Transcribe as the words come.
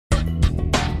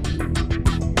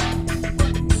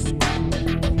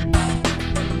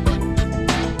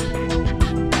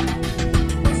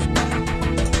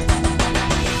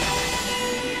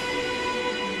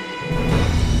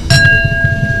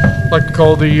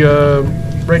Call the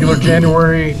regular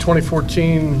January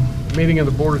 2014 meeting of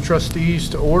the Board of Trustees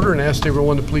to order and ask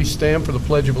everyone to please stand for the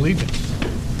Pledge of Allegiance.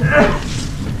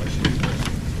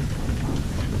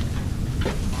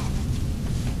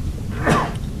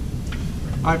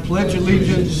 I pledge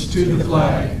allegiance to the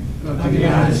flag of the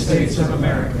United States of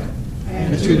America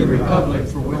and to the republic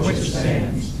for which it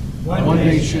stands, one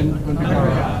nation under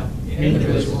God,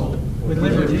 indivisible, with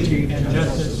liberty and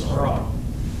justice for all.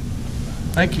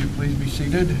 Thank you. Please be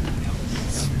seated.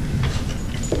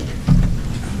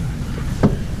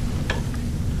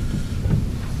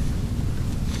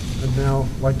 I'd now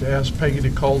like to ask Peggy to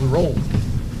call the roll.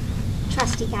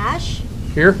 Trustee Gash.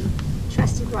 Here.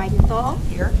 Trustee Weidenthal.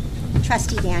 Here.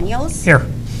 Trustee Daniels. Here.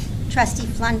 Trustee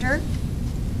Flunder.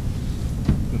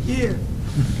 Here.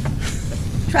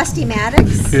 Trustee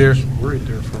Maddox. Here. We're right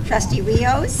there from. Trustee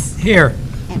Rios. Here.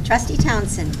 And Trustee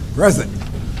Townsend. Present.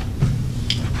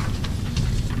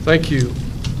 Thank you.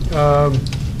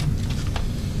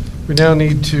 We now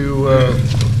need to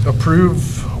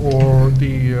approve or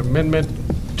the amendment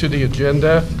to the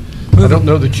agenda. I don't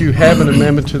know that you have an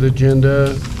amendment to the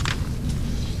agenda.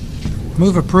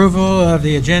 Move approval of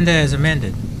the agenda as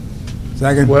amended.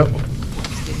 Second. Well,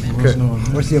 okay.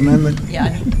 What's the amendment?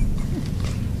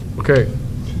 Okay.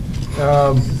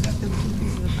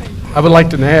 I would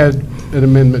like to add an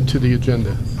amendment to the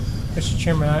agenda. Mr.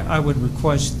 Chairman, I would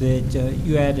request that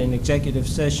you add an executive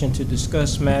session to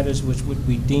discuss matters which would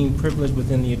be deemed privileged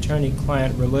within the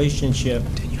attorney-client relationship.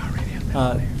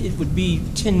 It would be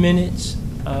 10 minutes,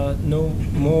 no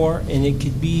more, and it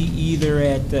could be either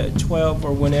at 12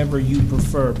 or whenever you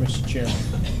prefer, Mr. Chairman.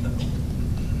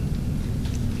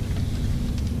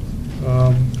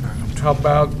 How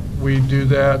about we do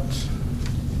that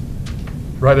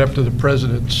right after the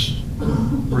President's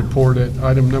report at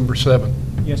item number 7?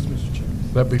 Yes, Mr.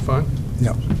 Chairman. That'd be fine?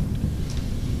 Yep.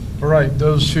 All right,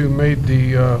 those who made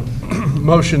the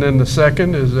motion and the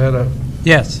second, is that a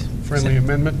Yes. friendly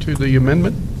amendment to the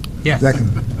amendment? Yes. Second.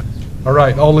 All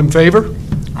right, all in favor?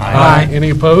 Aye.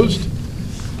 Any opposed?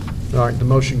 All right, the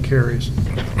motion carries.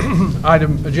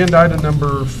 Agenda item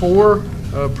number 4,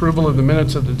 approval of the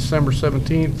minutes of the December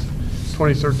 17th,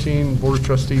 2013 Board of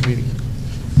Trustee meeting.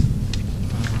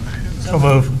 So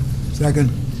move.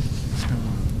 Second.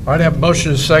 All right, I have a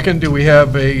motion and a second. Do we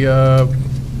have a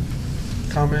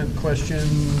comment, question,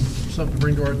 something to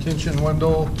bring to our attention,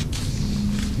 Wendell?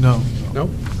 No. No?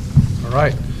 All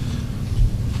right.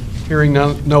 Hearing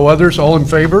no others, all in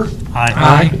favor?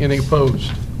 Aye. Any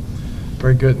opposed?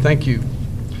 Very good, thank you.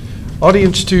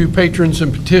 Audience to patrons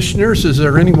and petitioners, is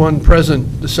there anyone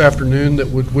present this afternoon that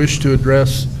would wish to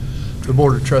address the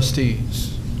Board of Trustees?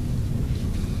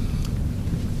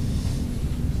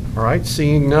 All right,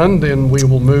 seeing none, then we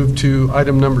will move to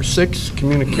item number 6,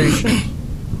 communication.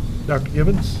 Dr.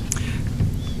 Gibbons?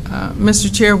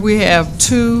 Mr. Chair, we have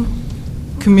 2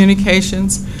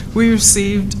 communications. We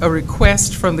received a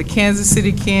request from the Kansas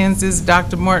City, Kansas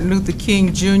Dr. Martin Luther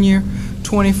King Jr.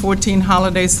 2014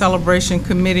 Holiday Celebration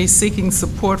Committee seeking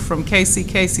support from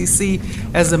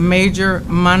KCKCC as a major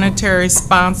monetary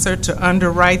sponsor to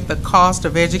underwrite the cost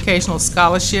of educational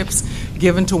scholarships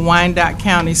given to Wyandotte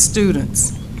County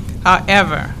students.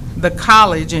 However, the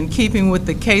college, in keeping with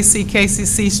the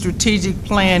KCKCC Strategic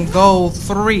Plan Goal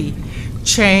 3,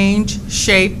 Change,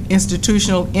 Shape,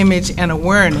 Institutional Image, and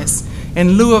Awareness,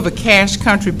 in lieu of a cash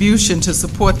contribution to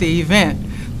support the event,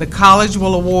 the college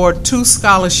will award 2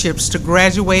 scholarships to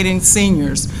graduating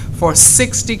seniors for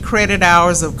 60 credit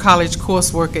hours of college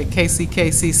coursework at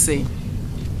KCKCC.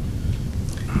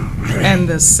 And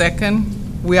the second,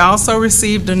 we also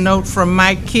received a note from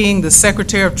Mike King, the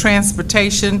Secretary of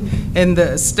Transportation in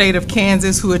the state of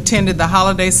Kansas, who attended the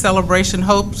holiday celebration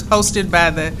hosted by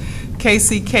the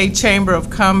KCK Chamber of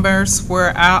Commerce,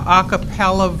 where our a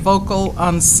cappella vocal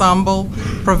ensemble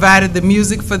provided the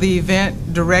music for the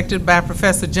event, directed by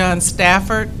Professor John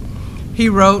Stafford. He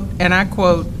wrote, and I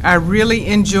quote, "I really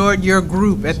enjoyed your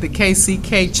group at the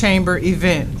KCK Chamber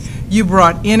event. You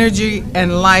brought energy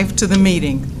and life to the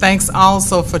meeting. Thanks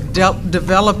also for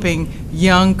developing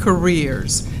young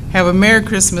careers. Have a Merry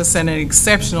Christmas and an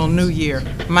exceptional New Year.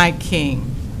 Mike King."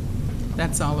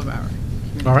 That's all of our.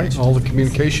 All right, all the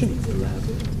communication?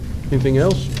 Anything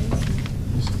else?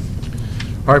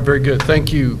 All right, very good.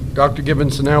 Thank you, Dr.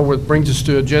 Gibbons. And now what brings us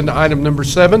to agenda item number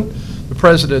 7, the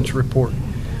President's report.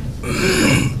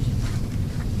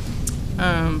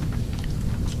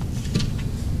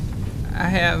 I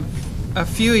have a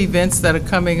few events that are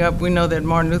coming up. We know that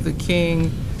Martin Luther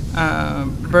King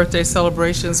birthday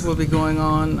celebrations will be going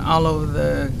on all over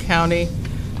the county.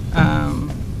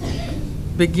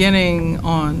 Beginning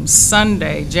on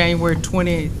Sunday, January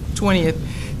 20th,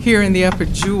 here in the Upper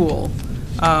Jewel,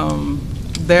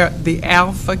 the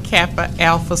Alpha Kappa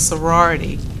Alpha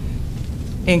Sorority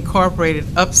Incorporated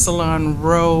Upsilon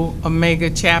Rho Omega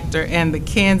Chapter and the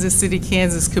Kansas City,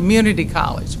 Kansas Community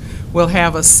College will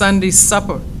have a Sunday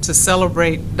supper to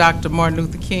celebrate Dr. Martin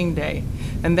Luther King Day.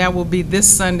 And that will be this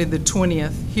Sunday, the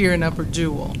 20th, here in Upper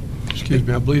Jewel. Excuse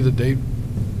me, I believe the date,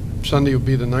 Sunday will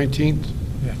be the 19th?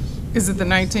 Is it the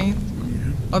 19th?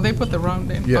 Oh, they put the wrong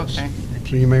date? Yes. Okay.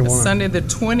 So you may want to Sunday, the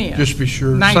 20th. just be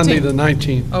sure. 19th. Sunday, the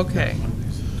 19th. Okay,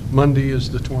 Monday is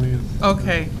the 20th.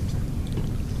 okay.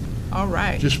 All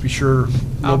right. Just be sure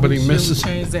I'll nobody be sure we misses.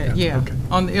 change that, yeah.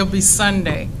 Okay. It'll be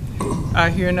Sunday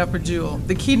here in Upper Jewel.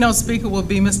 The keynote speaker will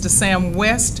be Mr. Sam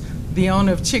West, the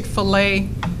owner of Chick-fil-A,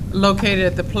 located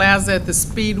at the Plaza at the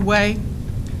Speedway.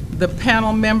 The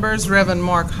panel members, Reverend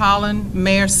Mark Holland,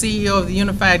 Mayor, CEO of the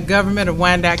Unified Government of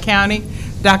Wyandotte County,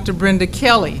 Dr. Brenda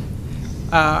Kelly,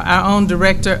 our own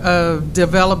Director of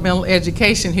Developmental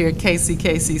Education here at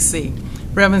KCKCC.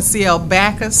 Reverend C.L.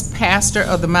 Backus, pastor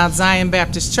of the Mount Zion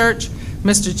Baptist Church,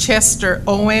 Mr. Chester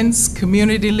Owens,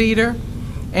 community leader,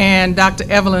 and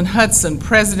Dr. Evelyn Hudson,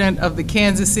 president of the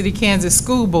Kansas City, Kansas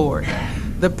School Board.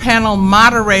 The panel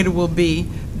moderator will be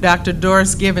Dr.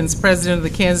 Doris Givens, president of the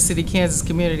Kansas City, Kansas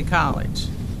Community College.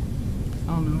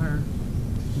 I don't know her.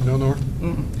 No, Nora?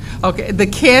 Okay, the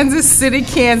Kansas City,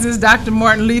 Kansas Dr.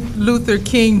 Martin Luther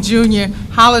King Jr.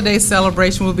 holiday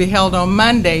celebration will be held on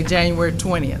Monday, January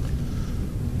 20th.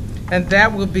 And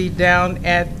that will be down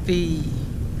at the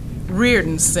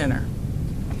Reardon Center.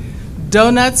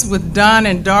 Donuts with Don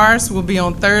and Doris will be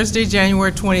on Thursday,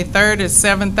 January 23rd at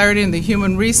 7:30 in the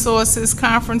Human Resources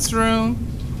Conference Room.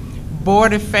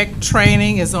 Board Effect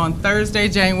Training is on Thursday,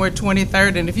 January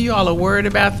 23rd. And if you all are worried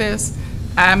about this,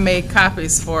 I made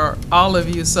copies for all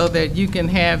of you so that you can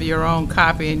have your own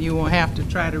copy and you won't have to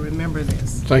try to remember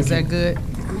this. Thank Is you. that good?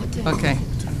 Okay.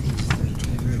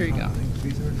 Here you go.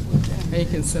 And you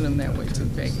can send them that way too,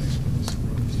 Peggy.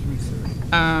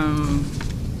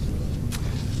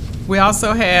 We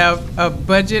also have a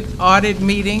budget audit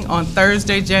meeting on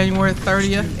Thursday, January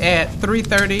 30th at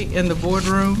 3:30 in the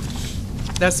boardroom.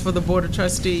 That's for the Board of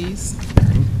Trustees.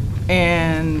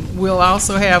 And we'll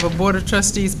also have a Board of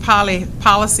Trustees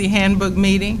policy handbook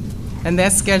meeting, and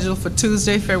that's scheduled for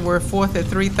Tuesday, February 4th at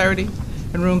 3:30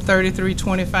 in room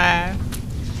 3325.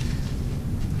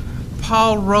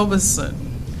 Paul Robeson,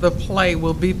 the play,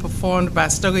 will be performed by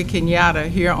Stogie Kenyatta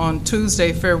here on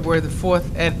Tuesday, February the 4th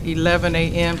at 11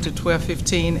 a.m. to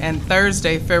 12:15, and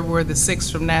Thursday, February the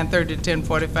 6th from 9:30 to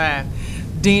 10:45.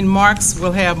 Dean Marks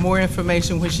will have more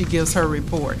information when she gives her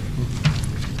report.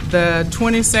 The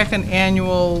 22nd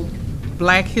Annual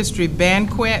Black History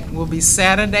Banquet will be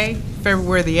Saturday,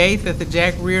 February the 8th at the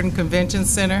Jack Reardon Convention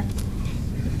Center.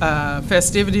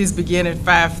 Festivities begin at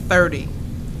 5:30.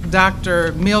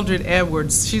 Dr. Mildred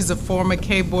Edwards, she's a former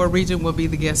K-Board regent, will be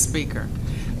the guest speaker.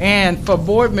 And for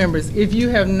board members, if you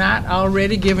have not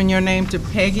already given your name to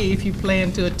Peggy, if you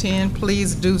plan to attend,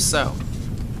 please do so.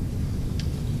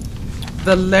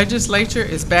 The legislature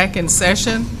is back in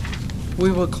session.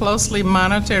 We will closely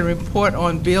monitor and report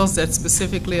on bills that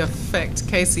specifically affect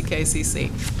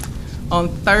KCKCC. On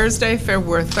Thursday,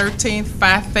 February 13th,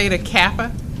 Phi Theta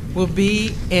Kappa will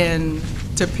be in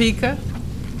Topeka.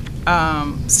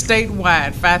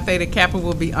 Statewide, Phi Theta Kappa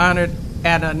will be honored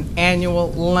at an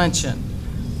annual luncheon.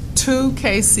 2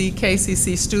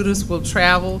 KCKCC students will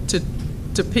travel to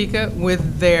Topeka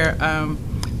with their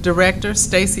director,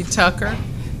 Stacy Tucker,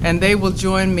 and they will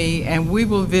join me, and we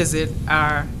will visit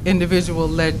our individual,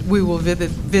 we will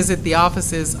visit the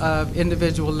offices of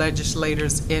individual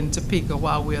legislators in Topeka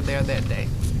while we're there that day.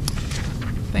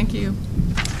 Thank you.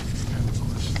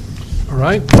 All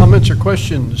right, comments or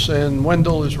questions? And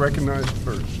Wendell is recognized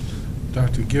first.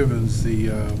 Dr. Givens,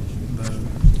 the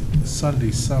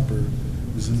Sunday supper,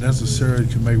 is it necessary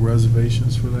to make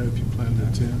reservations for that if you plan to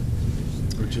attend?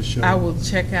 Or just show? I will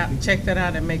check that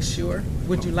out and make sure.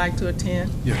 Would you like to attend?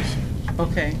 Yes.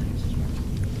 Okay.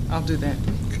 I'll do that.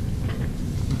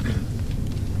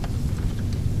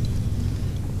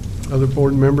 Other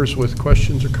board members with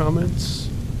questions or comments?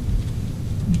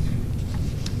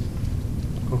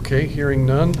 Okay, hearing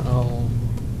none, I'll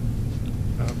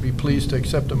be pleased to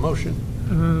accept a motion.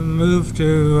 Move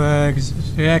to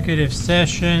executive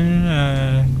session,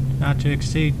 not to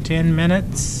exceed 10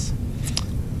 minutes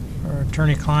for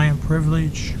attorney-client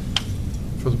privilege.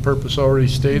 For the purpose already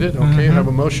stated, okay, have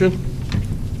a motion?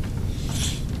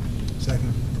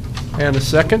 Second. And a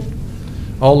second?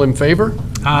 All in favor?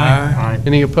 Aye.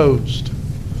 Any opposed?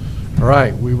 All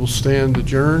right, we will stand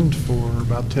adjourned for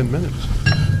about 10 minutes.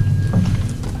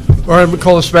 All right, we'll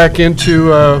call us back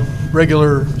into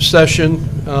regular session,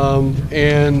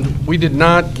 and we did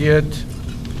not get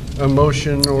a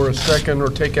motion or a second or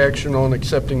take action on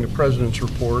accepting the president's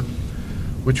report,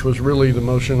 which was really the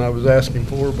motion I was asking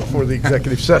for before the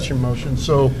executive session motion.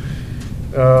 So,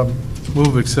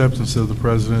 Move acceptance of the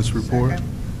president's report.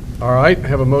 all right,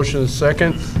 have a motion and a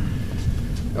second.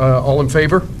 All in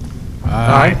favor?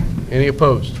 Any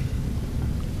opposed?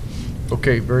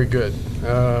 Okay, very good.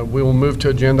 We will move to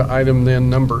agenda item then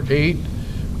number 8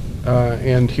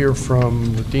 and hear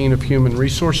from the Dean of Human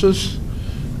Resources,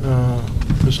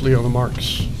 Ms. Leona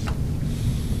Marks.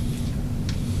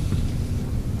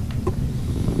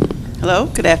 Hello,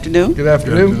 good afternoon. Good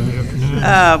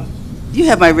afternoon. You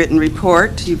have my written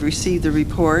report. You've received the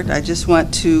report. I just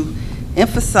want to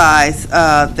emphasize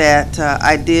that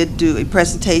I did do a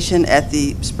presentation at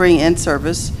the spring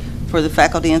in-service for the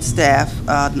faculty and staff,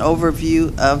 an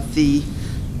overview of the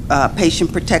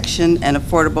Patient Protection and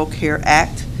Affordable Care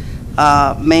Act,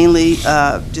 mainly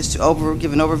just to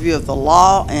give an overview of the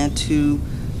law and to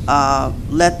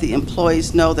let the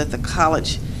employees know that the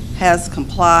college has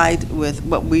complied with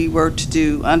what we were to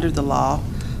do under the law,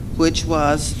 which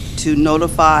was to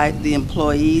notify the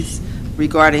employees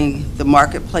regarding the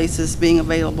marketplaces being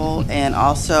available, and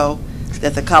also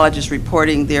that the college is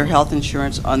reporting their health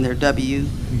insurance on their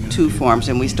W-2 forms,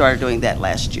 and we started doing that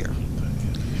last year.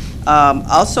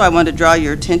 Also, I want to draw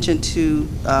your attention to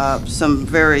some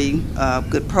very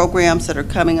good programs that are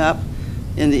coming up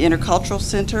in the Intercultural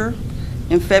Center.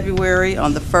 In February,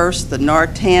 on the 1st, the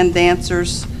Nartan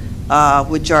dancers,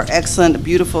 which are excellent,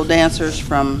 beautiful dancers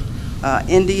from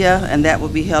India, and that will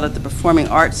be held at the Performing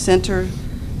Arts Center.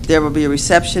 There will be a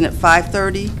reception at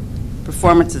 5:30,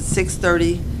 performance at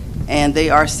 6:30, and they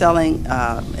are selling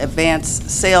advanced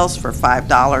sales for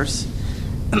 $5.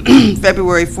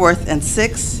 February 4th and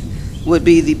 6th would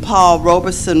be the Paul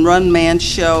Robeson Run Man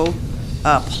Show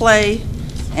play,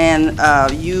 and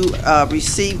you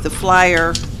received the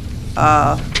flyer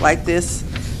like this.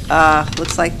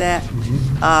 Looks like that.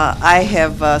 I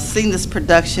have seen this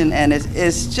production, and it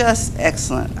is just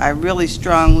excellent. I really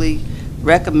strongly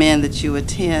recommend that you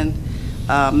attend.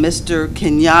 Mr.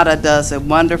 Kenyatta does a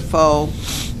wonderful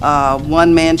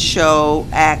one-man show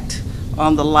act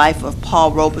on the life of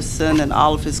Paul Robeson and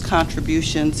all of his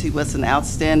contributions. He was an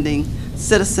outstanding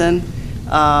citizen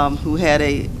who had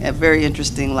a very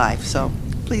interesting life, so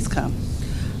please come.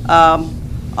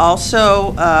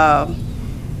 Also,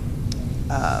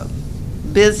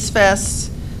 BizFest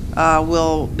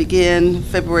will begin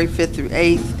February 5th through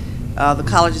 8th. The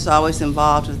college is always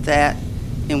involved with that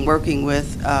in working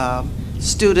with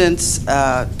students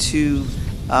to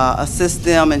assist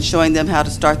them and showing them how to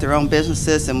start their own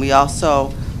businesses, and we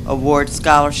also award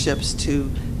scholarships to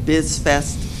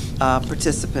BizFest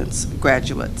participants,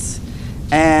 graduates.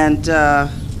 And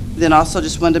then also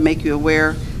just wanted to make you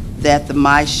aware that the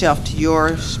My Shelf to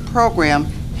Yours program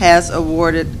has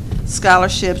awarded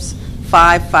scholarships,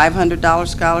 5 $500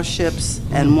 scholarships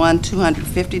and 1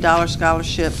 $250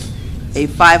 scholarship, a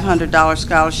 $500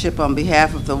 scholarship on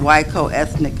behalf of the Waiko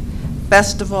Ethnic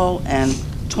Festival, and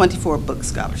 24 book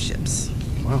scholarships.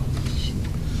 Wow.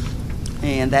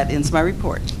 And that ends my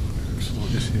report.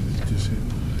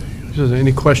 Is there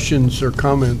any questions or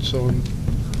comments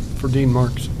for Dean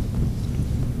Marks?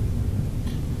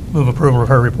 Move approval of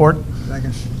her report.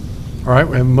 Second. All right,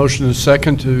 we have a motion and a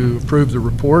second to approve the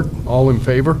report. All in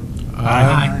favor?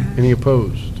 Aye. Any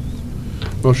opposed?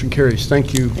 Motion carries.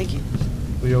 Thank you, Thank you.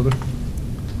 Leota.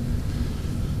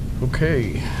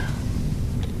 Okay.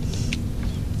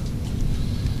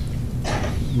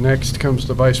 Next comes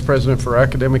the Vice President for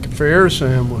Academic Affairs,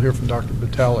 and we'll hear from Dr.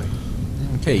 Vitale.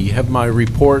 Okay, you have my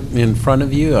report in front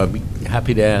of you. I'll be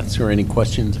happy to answer any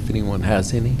questions if anyone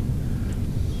has any.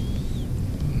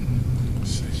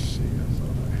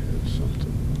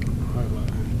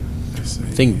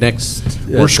 I think next...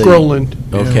 We're scrolling.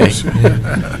 Okay.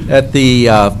 At the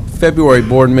February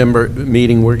board member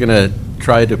meeting, we're going to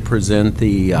try to present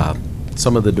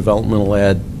some of the developmental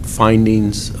ed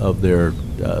findings of their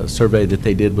survey that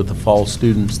they did with the fall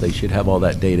students. They should have all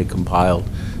that data compiled,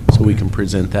 so we can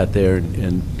present that there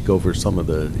and go over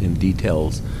in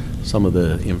details, some of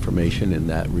the information in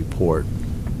that report.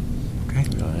 Okay.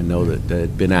 I know that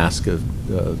had been asked, I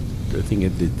think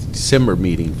at the December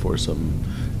meeting, for some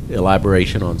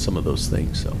elaboration on some of those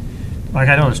things. So, like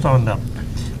I noticed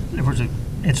there was an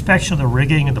inspection of the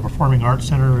rigging at the Performing Arts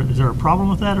Center. Is there a problem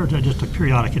with that, or is that just a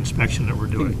periodic inspection that we're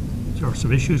doing? Is there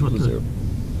some issues with the?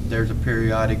 There's a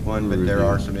periodic one, but there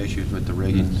are some issues with the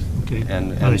riggings. Okay.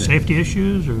 And Are they safety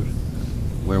issues, or?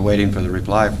 we're waiting for the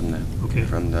reply from them. Okay.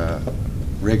 From the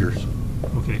riggers.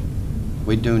 Okay.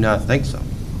 We do not think so.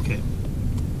 Okay.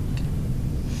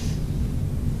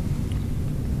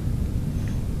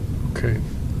 Okay.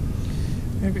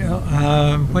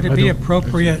 Would it be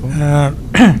appropriate,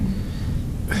 Vice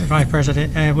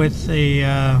President, with the,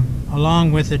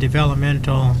 along with the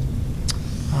developmental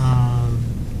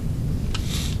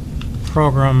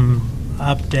program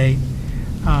update,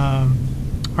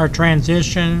 our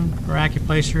transition for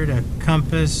Acuplacer to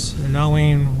Compass,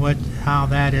 knowing how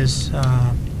that is,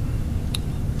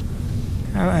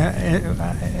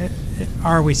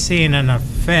 are we seeing an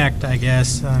effect, I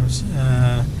guess,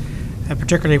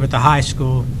 particularly with the high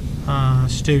school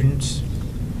students,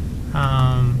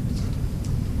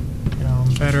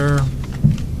 better,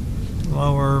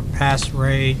 lower pass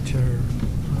rate or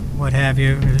what have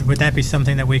you? Would that be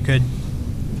something that we could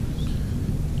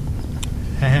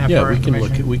have? Yeah, for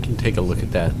information? we can take a look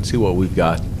at that and see what we've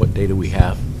got, what data we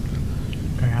have.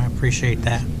 Okay, I appreciate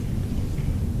that.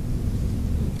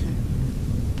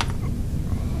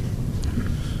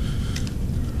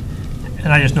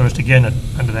 And I just noticed again that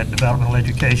under that developmental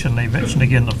education, they mentioned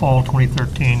again the fall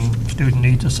 2013 student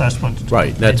needs assessment.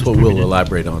 Right, that's what we'll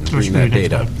elaborate on, bring that Distributed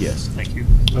data up, next month. yes. Thank you.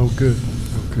 Oh, good.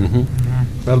 Okay.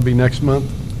 That'll be next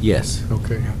month? Yes.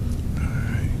 Okay.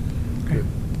 Good.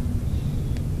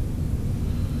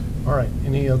 All right,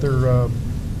 any other,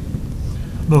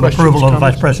 Move Questions, approval of the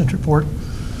Vice comments? President's report.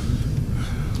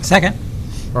 Second.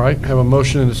 all right, have a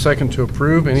motion and a second to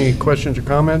approve. Any questions or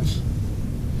comments?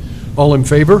 All in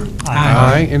favor?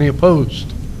 Aye. Any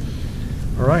opposed?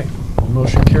 All right,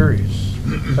 motion carries.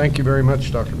 Thank you very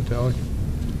much, Dr. Vitale.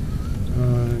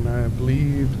 And I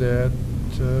believe that,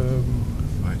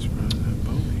 Vice President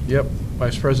Bodie. yep,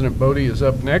 Vice President Bodie is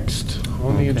up next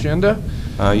on the Okay. agenda.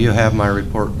 You have my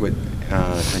report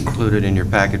included in your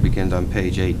packet, begins on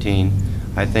page 18.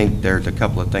 I think there's a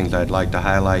couple of things I'd like to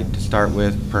highlight to start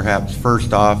with. Perhaps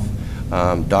first off,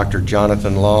 Dr.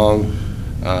 Jonathan Long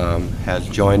has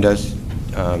joined us.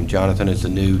 Jonathan is the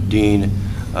new Dean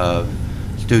of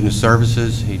Student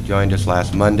Services. He joined us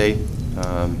last Monday,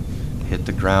 hit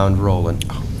the ground rolling.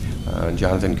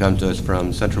 Jonathan comes to us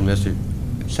from Central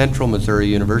Missouri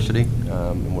University,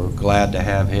 and we're glad to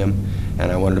have him.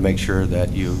 And I wanted to make sure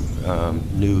that you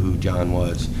knew who John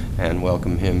was and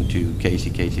welcome him to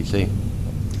KCKCC.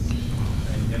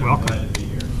 Welcome.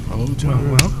 Hello, John.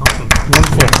 Welcome.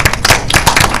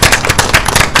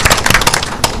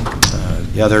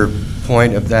 The other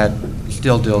point of that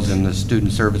still deals in the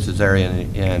student services area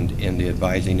and in the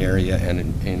advising area and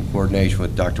in coordination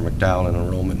with Dr. McDowell and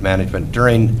enrollment management.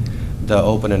 During the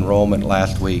open enrollment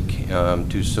last week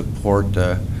to support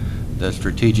the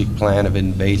strategic plan of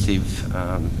invasive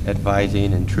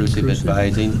advising, intrusive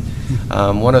advising.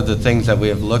 One of the things that we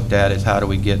have looked at is how do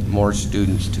we get more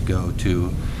students to go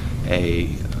to a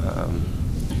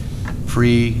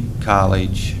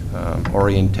pre-college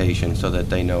orientation so that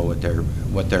they know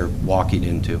what they're walking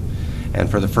into. And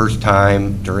for the first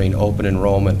time during open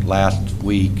enrollment last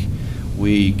week,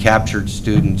 we captured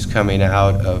students coming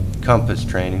out of Compass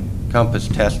training, Compass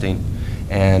testing,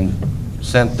 and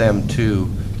sent them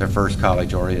to their first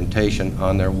college orientation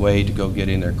on their way to go get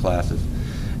in their classes.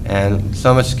 And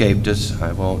some escaped us,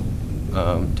 I won't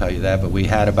tell you that, but we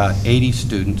had about 80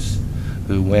 students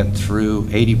who went through,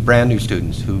 80 brand new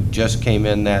students who just came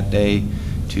in that day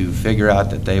to figure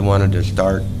out that they wanted to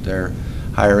start their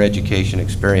higher education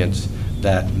experience,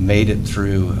 that made it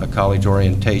through a college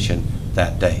orientation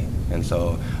that day. And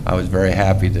so I was very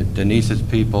happy that Denise's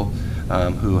people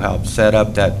who helped set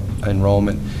up that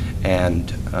enrollment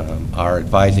and our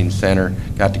advising center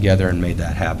got together and made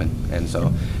that happen. And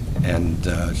so, and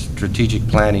the strategic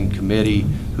planning committee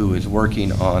who is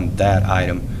working on that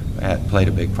item had played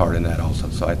a big part in that also.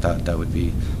 So I thought that would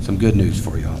be some good news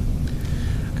for you all.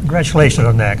 Congratulations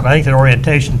on that. 'Cause I think the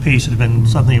orientation piece has been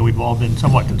something that we've all been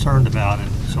somewhat concerned about, and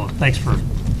so thanks for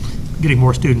getting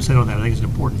more students in on that. I think it's an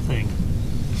important thing.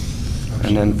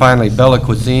 And then finally, Bella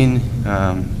Cuisine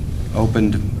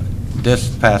opened this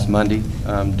past Monday,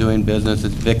 doing business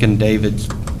at Vic and David's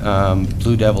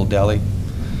Blue Devil Deli.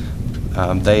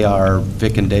 They are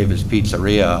Vic and David's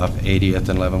Pizzeria off 80th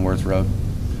and Leavenworth Road.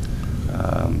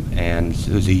 And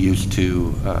Susie used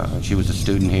to, she was a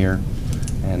student here,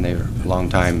 and they're a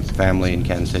longtime family in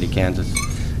Kansas City, Kansas.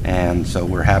 And so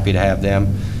we're happy to have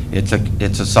them. It's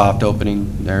a soft opening.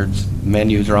 There's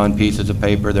menus are on pieces of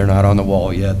paper. They're not on the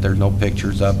wall yet. There's no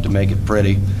pictures up to make it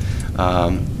pretty.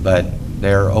 But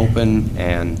they're open,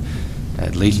 and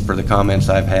at least for the comments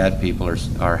I've had, people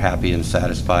are happy and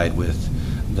satisfied with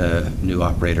the new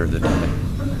operator of the deli.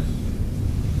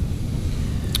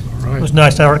 All It was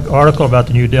right. a nice article about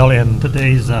the new deli in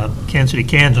today's Kansas City,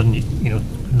 Kansas,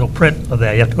 and no print of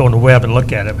that. You have to go on the web and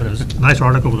look at it, but it was a nice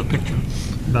article with a picture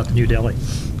about the new deli.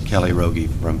 Kelly Rogie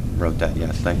wrote that,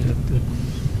 yes, thank you. Good.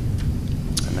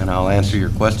 And and I'll answer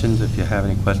your questions if you have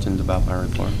any questions about my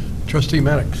report. Trustee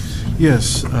Maddox.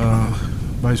 Yes,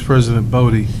 Vice President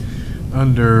Bodie,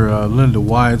 under Linda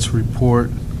Wyatt's report,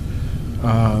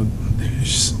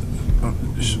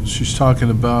 she's talking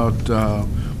about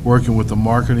working with the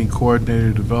marketing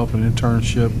coordinator to develop an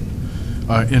internship,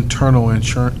 internal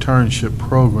internship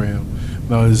program.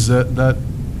 Now, is that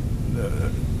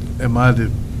am I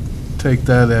to take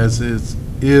that as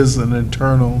is an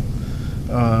internal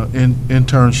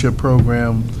internship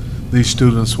program? These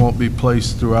students won't be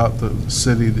placed throughout the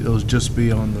city, it'll just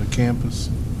be on the campus?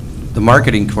 The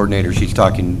marketing coordinator she's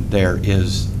talking there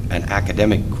is an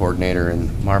academic coordinator,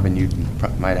 and Marvin, you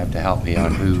might have to help me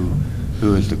on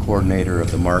who is the coordinator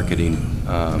of the marketing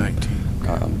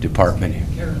department.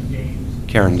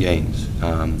 Karen Gaines.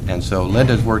 And so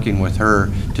Linda's working with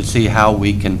her to see how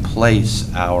we can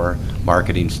place our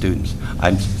marketing students.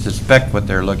 I suspect what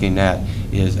they're looking at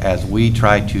is as we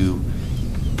try to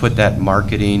put that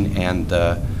marketing and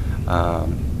the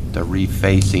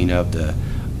refacing of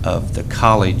the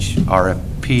college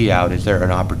RFP out, is there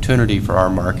an opportunity for our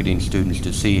marketing students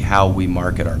to see how we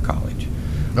market our college?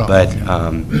 Oh, but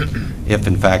okay. If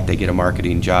in fact they get a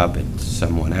marketing job at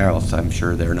someone else, I'm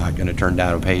sure they're not going to turn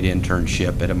down a paid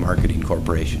internship at a marketing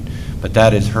corporation. But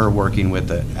that is her working with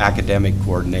the academic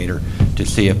coordinator to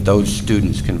see if those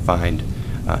students can find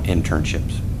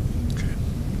internships. Okay.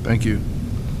 Thank you.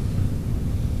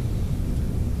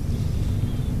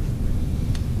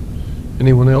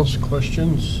 Anyone else?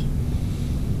 Questions?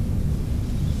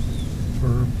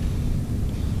 For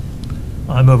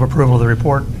I move approval of the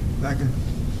report. Second.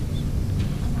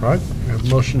 All right, we have a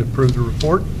motion to approve the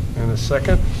report and a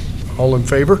second. All in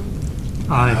favor?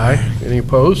 Aye. Any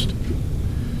opposed?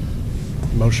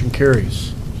 Motion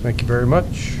carries. Thank you very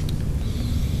much.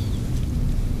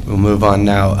 We'll move on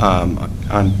now.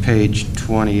 On page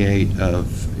 28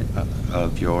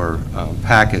 of your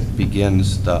packet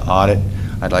begins the audit.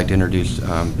 I'd like to introduce,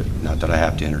 not that I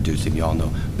have to introduce him, you all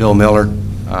know, Bill Miller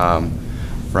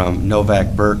from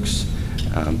Novak Burks.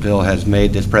 Bill has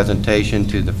made this presentation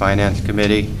to the Finance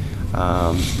Committee.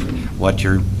 What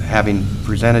you're having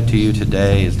presented to you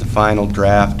today is the final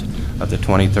draft of the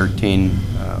 2013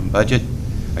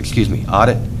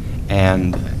 audit,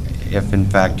 and if in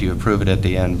fact you approve it at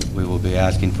the end, we will be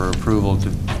asking for approval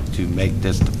to make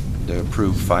this the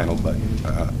approved final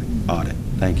audit.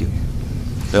 Thank you.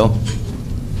 Bill?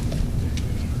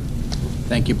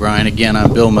 Thank you, Brian. Again,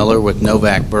 I'm Bill Miller with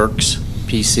Novak Burks,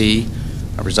 PC.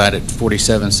 I reside at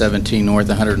 4717 North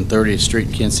 130th Street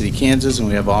in Kansas City, Kansas, and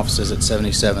we have offices at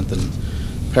 77th and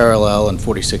Parallel and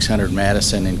 4600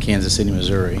 Madison in Kansas City,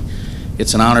 Missouri.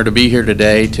 It's an honor to be here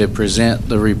today to present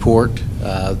the report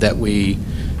that we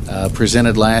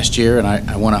presented last year, and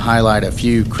I want to highlight a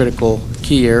few critical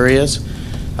key areas.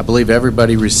 I believe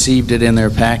everybody received it in their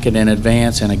packet in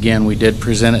advance, and again, we did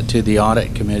present it to the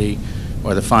Audit Committee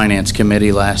or the Finance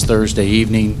Committee last Thursday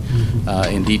evening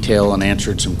in detail and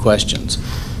answered some questions.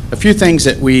 A few things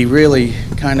that we really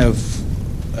kind of,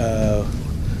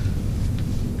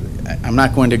 I'm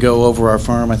not going to go over our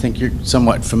firm. I think you're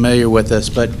somewhat familiar with us,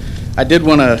 but I did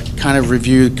want to kind of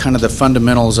review kind of the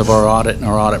fundamentals of our audit and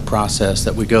our audit process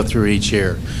that we go through each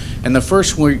year. And the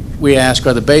first we ask,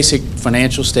 are the basic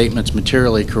financial statements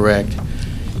materially correct?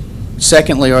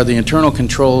 Secondly, are the internal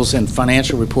controls and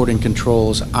financial reporting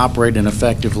controls operating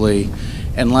effectively?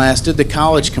 And last, did the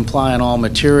college comply in all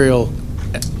material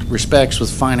respects with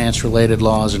finance-related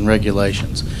laws and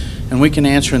regulations? And we can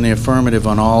answer in the affirmative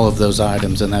on all of those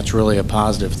items, and that's really a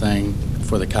positive thing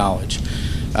for the college.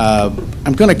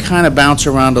 I'm going to kind of bounce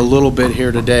around a little bit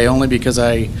here today, only because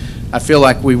I feel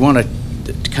like we want to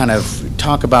kind of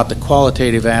talk about the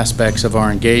qualitative aspects of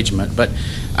our engagement. But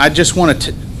I just wanted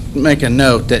to make a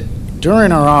note that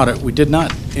during our audit, we did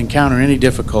not encounter any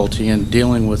difficulty in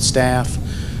dealing with staff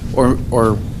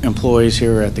or employees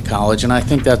here at the college, and I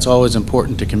think that's always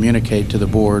important to communicate to the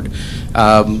board.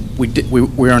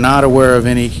 We are not aware of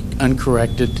any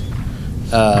uncorrected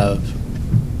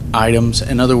items.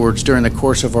 In other words, during the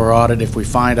course of our audit, if we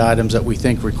find items that we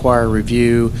think require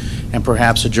review and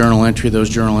perhaps a journal entry, those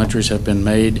journal entries have been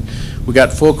made. We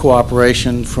got full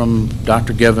cooperation from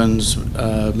Dr. Givens,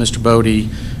 Mr.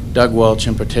 Bodie, Doug Welch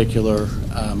in particular,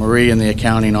 Marie in the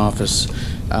accounting office.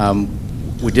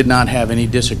 We did not have any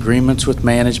disagreements with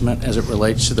management as it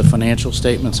relates to the financial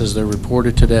statements as they're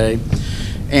reported today.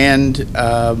 And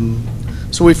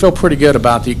so we feel pretty good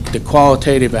about the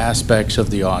qualitative aspects of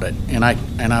the audit. And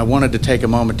I wanted to take a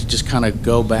moment to just kind of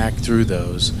go back through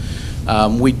those.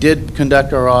 We did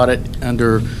conduct our audit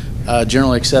under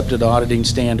generally accepted auditing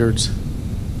standards.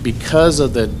 Because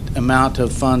of the amount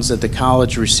of funds that the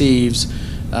college receives,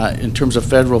 In terms of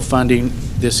federal funding,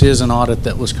 this is an audit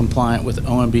that was compliant with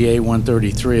OMBA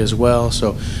 133 as well,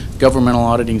 so governmental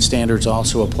auditing standards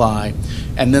also apply.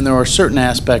 And then there are certain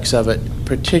aspects of it,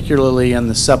 particularly in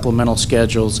the supplemental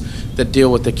schedules, that deal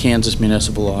with the Kansas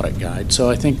Municipal Audit Guide. So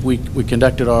I think we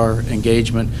conducted our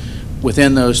engagement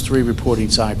within those 3 reporting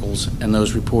cycles and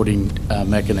those reporting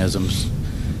mechanisms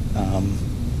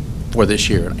for this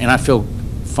year. And I feel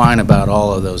fine about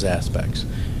all of those aspects.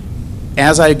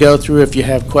 As I go through, if you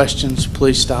have questions,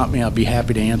 please stop me. I'll be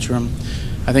happy to answer them.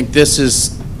 I think this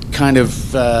is kind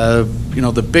of,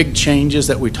 the big changes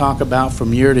that we talk about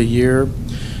from year to year.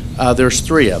 There's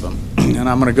 3 of them, and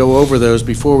I'm going to go over those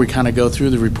before we kind of go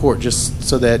through the report, just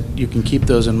so that you can keep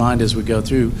those in mind as we go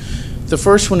through. The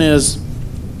first one is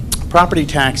property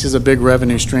tax is a big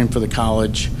revenue stream for the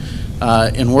college.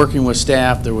 In working with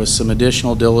staff, there was some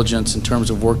additional diligence in terms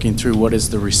of working through what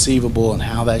is the receivable and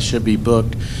how that should be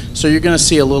booked. So you're going to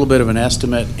see a little bit of an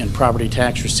estimate in property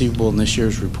tax receivable in this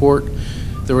year's report.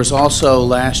 There was also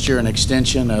last year an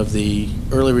extension of the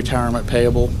early retirement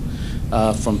payable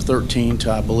from 13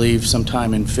 to, I believe,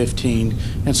 sometime in 15,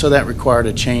 and so that required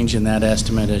a change in that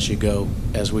estimate as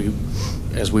we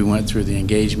went through the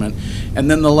engagement. And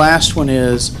then the last one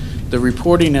is the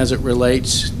reporting as it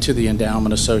relates to the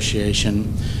Endowment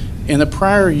Association. In the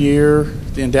prior year,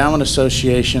 the Endowment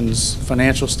Association's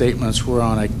financial statements were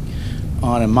on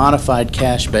a modified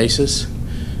cash basis.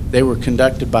 They were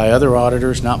conducted by other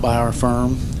auditors, not by our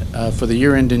firm. For the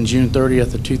year ending June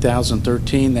 30th of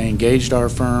 2013, they engaged our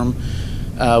firm.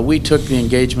 We took the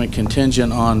engagement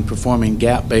contingent on performing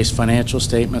GAAP-based financial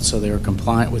statements, so they were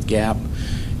compliant with GAAP.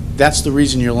 That's the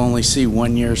reason you'll only see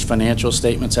 1 year's financial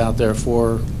statements out there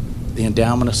for the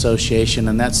Endowment Association,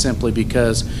 and that's simply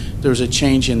because there's a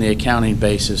change in the accounting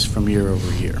basis from year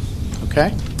over year.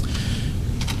 Okay?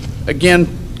 Again,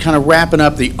 kind of wrapping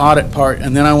up the audit part,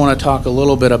 and then I want to talk a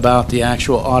little bit about the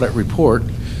actual audit report.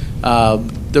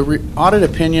 The audit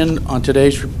opinion on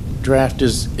today's draft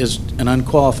is an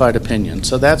unqualified opinion,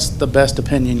 so that's the best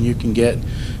opinion you can get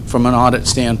from an audit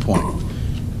standpoint.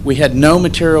 We had no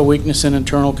material weakness in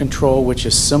internal control, which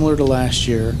is similar to last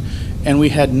year, and we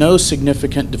had no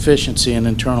significant deficiency in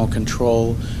internal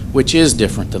control, which is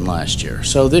different than last year.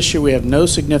 So this year we have no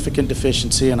significant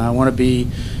deficiency, and I want to be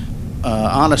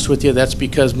honest with you, that's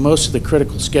because most of the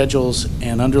critical schedules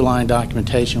and underlying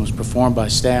documentation was performed by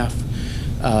staff,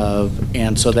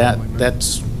 and so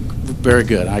that's very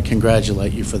good. I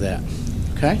congratulate you for that.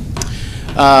 Okay?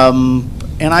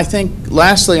 And I think,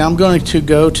 lastly, I'm going to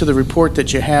go to the report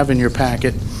that you have in your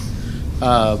packet.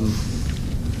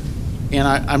 And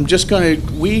I'm just going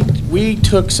to, we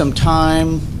took some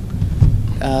time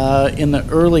in the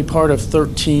early part of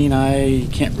 13, I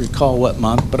can't recall what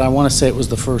month, but I want to say it was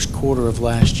the first quarter of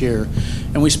last year.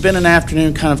 And we spent an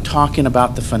afternoon kind of talking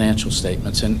about the financial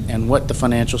statements and what the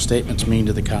financial statements mean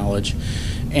to the college.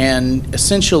 And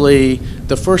essentially,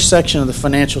 the first section of the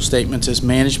financial statements is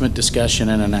management discussion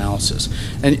and analysis.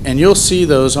 And you'll see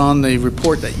those on the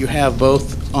report that you have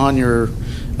both on your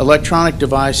electronic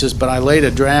devices, but I laid a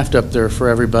draft up there for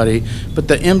everybody. But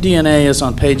the MD&A is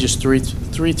on pages 3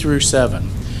 through 7.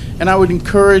 And I would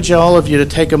encourage all of you to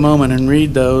take a moment and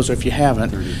read those, or if you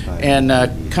haven't,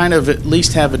 and kind of at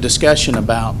least have a discussion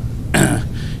about,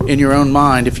 in your own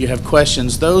mind, if you have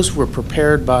questions. Those were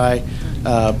prepared by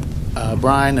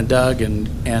Brian and Doug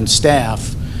and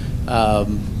staff,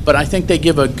 but I think they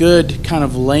give a good kind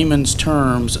of layman's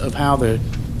terms of how the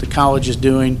college is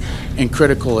doing in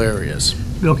critical areas.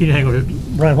 Bill, can you hang over?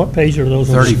 Brian, what page are those?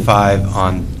 35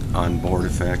 on board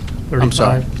effect. 35? I'm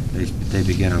sorry. They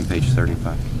begin on page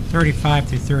 35. 35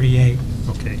 through 38.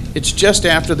 Okay. It's just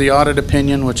after the audit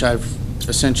opinion, which I've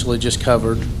essentially just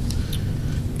covered.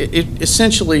 It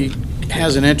essentially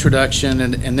has an introduction,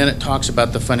 and then it talks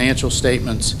about the financial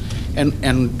statements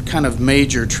and kind of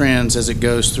major trends as it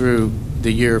goes through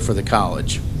the year for the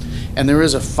college. And there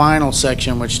is a final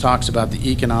section which talks about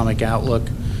the economic outlook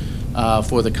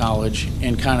for the college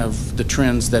and kind of the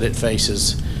trends that it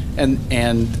faces. And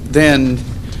then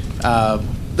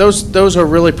those are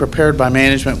really prepared by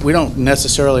management. We don't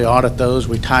necessarily audit those.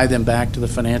 We tie them back to the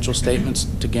financial statements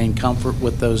to gain comfort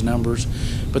with those numbers.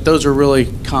 But those are really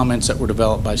comments that were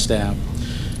developed by staff.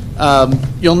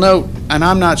 You'll note, and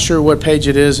I'm not sure what page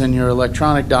it is in your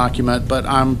electronic document, but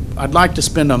I'd like to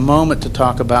spend a moment to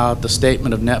talk about the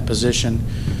statement of net position.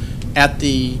 At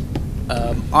the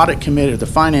audit committee, or the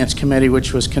finance committee,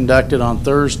 which was conducted on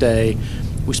Thursday,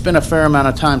 we spent a fair amount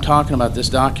of time talking about this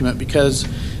document because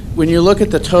when you look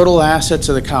at the total assets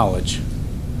of the college,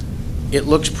 it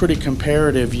looks pretty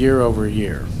comparative year over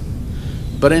year.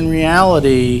 But in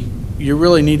reality, you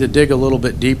really need to dig a little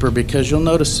bit deeper because you'll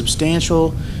notice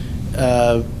substantial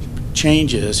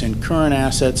changes in current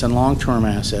assets and long-term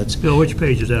assets. Bill, which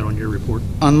page is that on your report?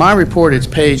 On my report, it's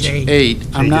page Page 8.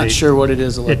 I'm Page not 8. sure what it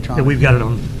is electronically. We've got it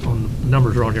on, the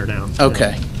numbers are on here now.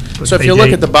 Okay. But So if you page look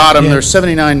 8 at the bottom, Yeah. there's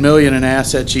 79 million in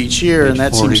assets each year, and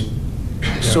that Page 40. seems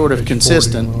sort of page 40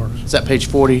 consistent. on ours. Is that page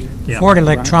 40? Yeah. For it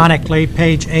electronically,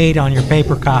 page 8 on your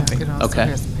paper copy. It also Okay.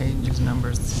 has page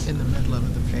numbers in the middle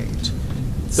of the page.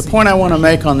 The point I want to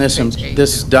make on this, Page 8.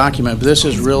 this document, but this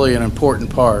is really an important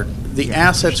part, the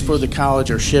assets for the college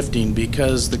are shifting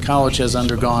because the college has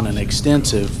undergone an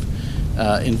extensive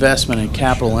investment in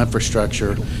capital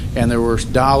infrastructure, and there were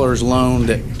dollars loaned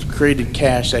that created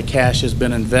cash. That cash has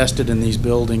been invested in these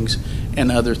buildings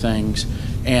and other things.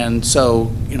 And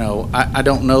so, you know, I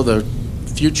don't know the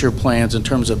future plans in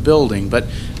terms of building, but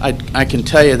I can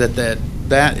tell you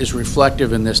that is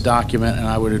reflective in this document, and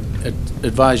I would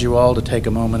advise you all to take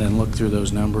a moment and look through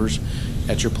those numbers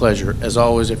at your pleasure. As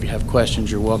always, if you have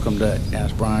questions, you're welcome to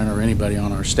ask Brian or anybody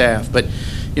on our staff. But,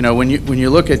 you know, when you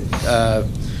look at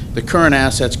the current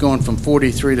assets going from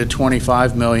 43 to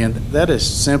 25 million, that is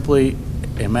simply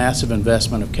a massive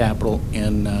investment of capital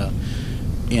in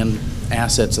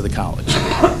assets of the college.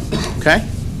 Okay?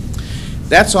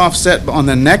 That's offset on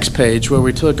the next page where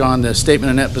we took on the statement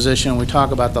of net position and we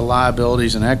talk about the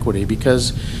liabilities and equity,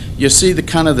 because you see the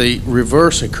kind of the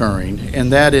reverse occurring,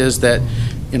 and that is that,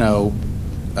 you know,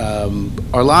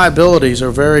 our liabilities are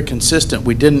very consistent.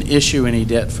 We didn't issue any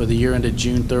debt for the year ended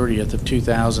June 30th of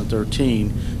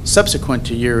 2013. Subsequent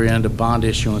to year end, a bond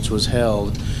issuance was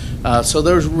held. So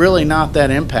there's really not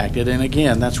that impacted. And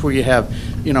again, that's where you have,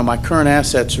 you know, my current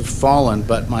assets have fallen,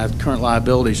 but my current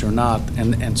liabilities are not.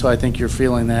 And so I think you're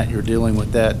feeling that, you're dealing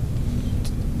with that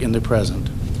in the present.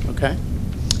 Okay?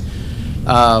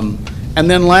 And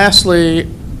then lastly,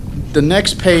 the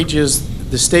next page is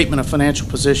the statement of financial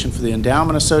position for the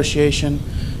Endowment Association.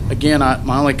 Again,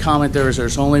 my only comment there is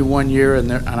there's only 1 year,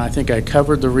 and I think I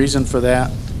covered the reason for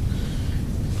that.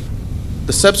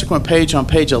 The subsequent page on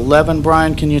page 11,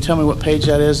 Brian, can you tell me what page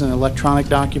that is in the electronic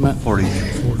document?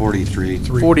 43.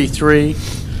 43.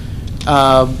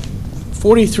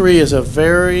 43 is a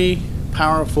very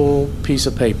powerful piece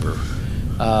of paper.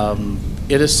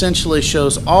 It essentially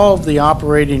shows all of the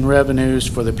operating revenues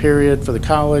for the period for the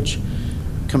college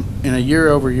in a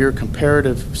year-over-year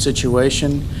comparative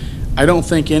situation. I don't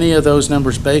think any of those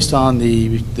numbers, based on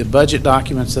the budget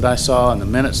documents that I saw and the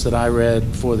minutes that I read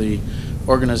for the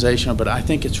organization, but I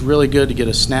think it's really good to get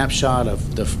a snapshot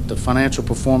of the financial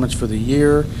performance for the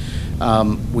year.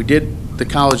 The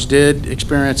college did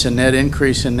experience a net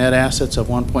increase in net assets of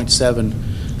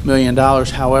 $1.7 million.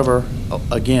 However,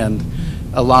 again,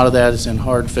 a lot of that is in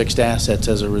hard fixed assets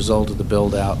as a result of the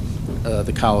build-out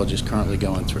the college is currently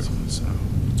going through.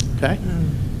 Okay?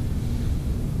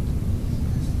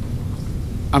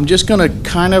 I'm just going to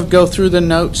kind of go through the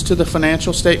notes to the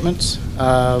financial statements.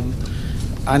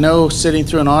 I know sitting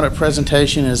through an audit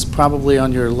presentation is probably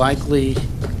on your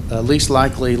least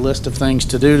likely list of things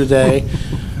to do today,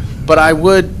 but I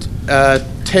would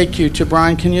take you to,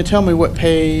 Brian, can you tell me what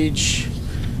page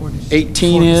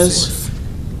 18 is?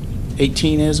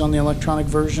 18 is on the electronic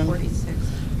version? 46.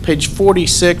 Page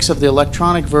 46 of the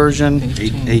electronic version.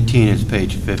 18 is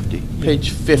page 50.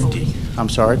 Page 50, I'm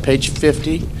sorry, page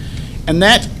 50. And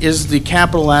that is the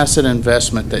capital asset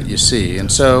investment that you see.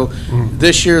 And so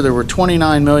this year there were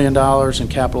 $29 million in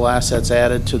capital assets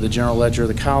added to the general ledger of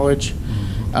the college.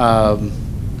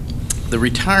 The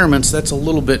retirements, that's a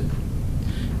little bit,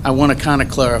 I want to kind of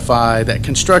clarify that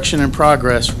construction in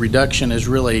progress reduction is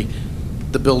really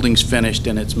the building's finished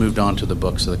and it's moved on to the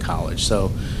books of the college.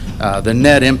 So the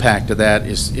net impact of that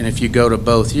is, and if you go to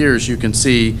both years, you can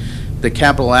see the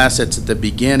capital assets at the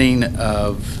beginning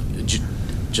of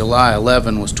July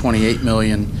 11 was 28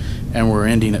 million, and we're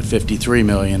ending at 53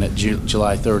 million at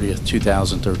July 30th,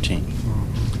 2013.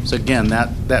 So again,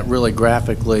 that really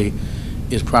graphically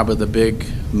is probably the big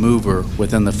mover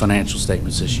within the financial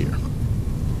statements this year.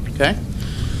 Okay?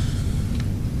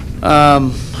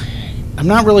 I'm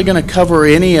not really going to cover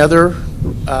any other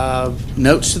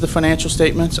notes to the financial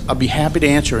statements. I'll be happy to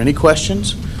answer any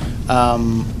questions. I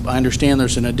understand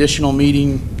there's an additional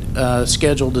meeting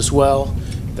scheduled as well.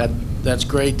 That's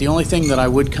great. The only thing that I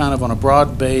would kind of on a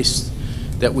broad base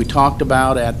that we talked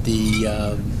about at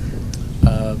the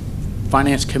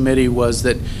Finance Committee was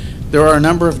that there are a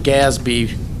number of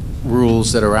GASB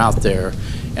rules that are out there,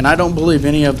 and I don't believe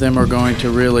any of them are going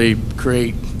to really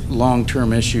create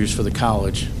long-term issues for the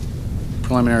college.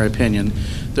 Preliminary opinion.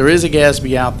 There is a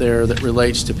GASB out there that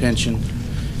relates to pension,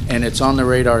 and it's on the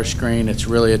radar screen. It's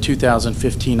really a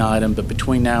 2015 item, but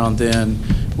between now and then,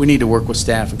 we need to work with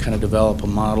staff and kind of develop a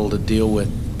model to deal with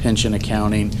pension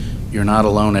accounting. You're not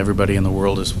alone. Everybody in the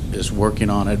world is working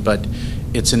on it, but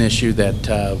it's an issue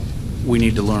that we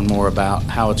need to learn more about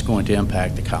how it's going to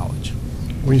impact the college.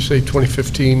 When you say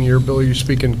 2015 year, Bill, are you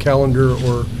speaking calendar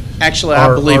or? Actually, I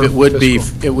believe it would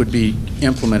fiscal? be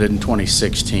implemented in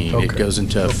 2016. It Okay. goes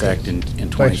into effect in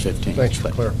 2015. Thanks for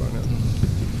But- clarifying that.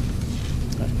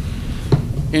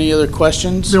 Any other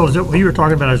questions? Bill, is that what you were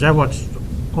talking about? Is that what's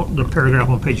the paragraph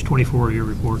on page 24 of your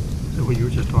report? Is that what you were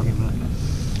just talking about?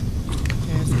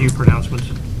 The new pronouncements?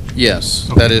 Yes,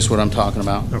 Okay. that is what I'm talking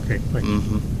about. Okay, thank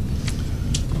you.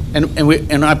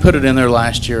 And I put it in there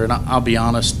last year, and I'll be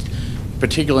honest,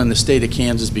 particularly in the state of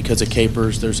Kansas, because of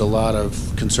capers, there's a lot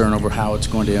of concern over how it's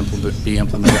going to be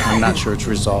implemented. I'm not sure it's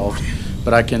resolved,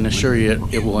 but I can assure you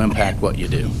it will impact what you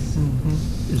do.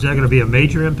 Is that going to be a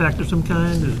major impact of some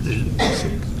kind?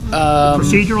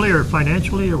 Procedurally or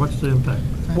financially, or what's the impact?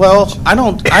 Well, I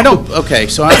don't, okay,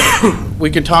 so we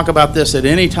can talk about this at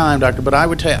any time, Doctor, but I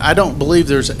would tell you, I don't believe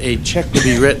there's a check to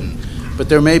be written, but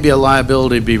there may be a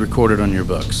liability to be recorded on your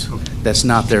books. Okay. That's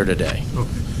not there today. Okay.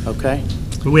 Okay?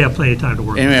 But we have plenty of time to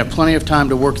work. And we have plenty of time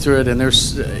to work through it, and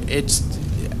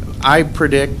I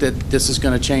predict that this is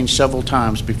going to change several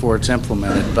times before it's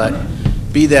implemented, but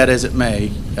be that as it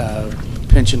may,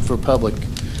 pension for public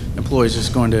employees is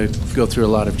going to go through a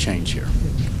lot of change here.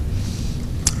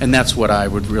 And that's what I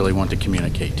would really want to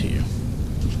communicate to you.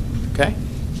 Okay?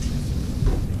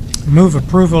 Move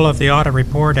approval of the audit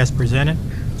report as presented.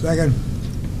 Second.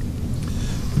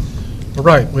 All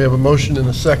right, we have a motion and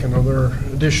a second. Are there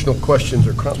additional questions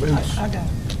or comments? I got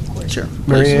a question. Sure.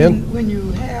 Mary Ann? When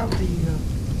you have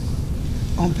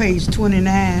the, on page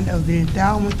 29 of the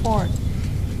endowment part,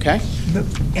 Okay?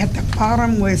 at the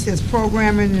bottom where it says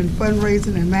programming and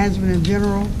fundraising and management in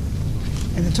general,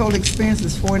 and the total expense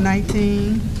is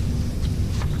 $419,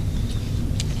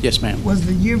 Yes, ma'am. was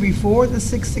the year before the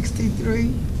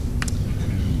 663?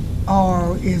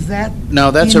 Or is that?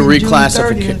 No, that's a ending June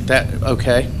reclassification. 30th?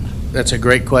 Okay, that's a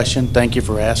great question. Thank you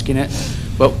for asking it.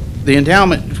 But the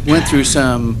endowment went through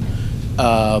some,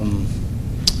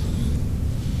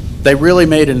 they really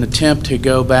made an attempt to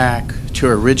go back to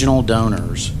original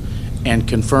donors and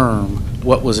confirm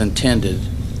what was intended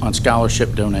on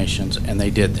scholarship donations, and they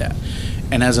did that.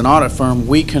 And as an audit firm,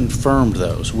 we confirmed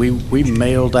those. We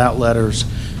mailed out letters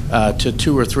to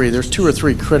two or three. There's 2 or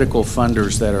 3 critical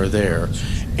funders that are there.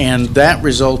 And that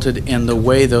resulted in the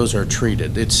way those are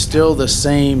treated. It's still the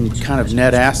same kind of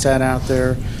net asset out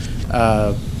there,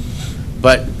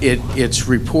 but it's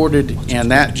reported,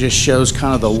 and that just shows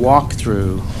kind of the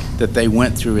walkthrough that they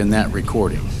went through in that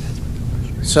recording.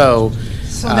 So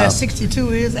that 62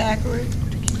 is accurate?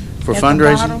 for At the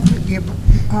fundraising, bottom,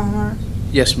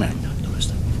 give, yes, ma'am.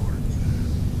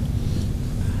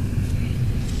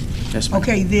 Yes, ma'am.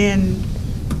 Okay, then,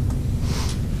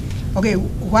 okay,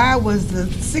 why was the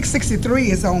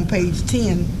 663 is on page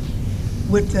 10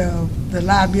 with the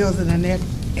liabilities and the net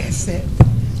asset?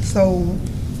 So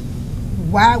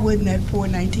why wouldn't that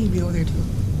 419 be over there too?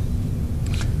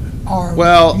 Or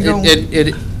Well, you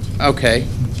don't- okay,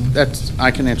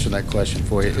 I can answer that question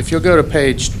for you. If you'll go to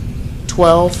page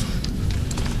 12,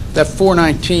 that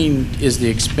 419 is the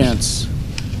expense.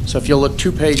 So if you'll look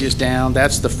 2 pages down,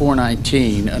 that's the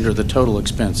 419 under the total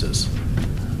expenses.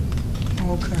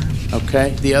 Okay.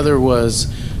 Okay? The other was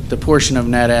the portion of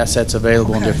net assets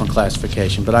available in Okay. different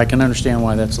classification, but I can understand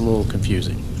why that's a little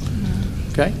confusing.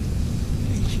 Okay?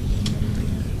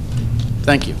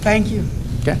 Thank you. Thank you.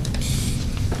 Okay.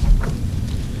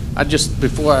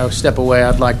 Before I step away,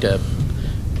 I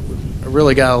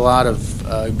really got a lot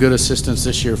of good assistance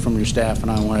this year from your staff,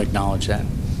 and I want to acknowledge that.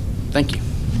 Thank you.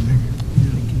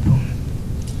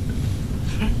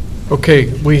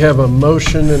 Okay, we have a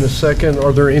motion and a second.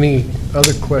 Are there any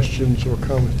other questions or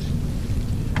comments?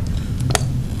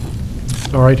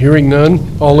 All right, hearing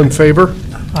none. All in favor?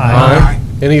 Aye.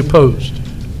 Any opposed?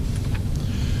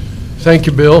 Thank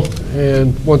you, Bill.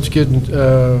 And once again,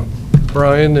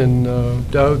 Brian and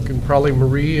Doug and probably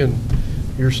Marie and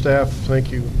your staff,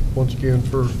 thank you once again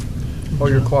for all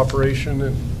your cooperation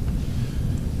and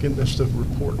getting us the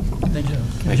report. Thank you.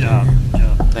 Good job. Good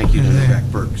job. Thank you to Zach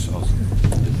Burks also.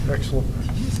 Excellent.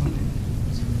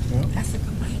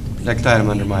 Next item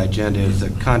under my agenda is a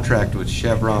contract with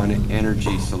Chevron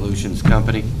Energy Solutions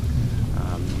Company.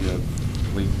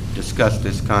 We discussed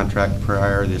this contract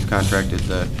prior. This contract is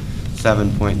a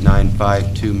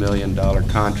 $7.952 million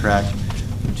contract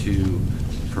to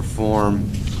perform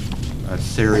a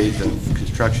series of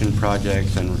construction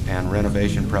projects and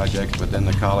renovation projects within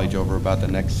the college over about the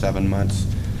next 7 months.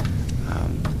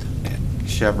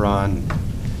 Chevron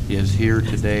is here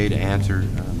today to answer,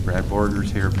 Brad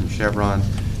Borger's here from Chevron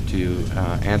to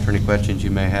answer any questions you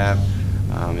may have.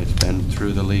 It's been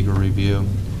through the legal review.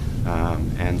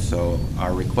 And so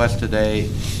our request today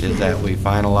is that we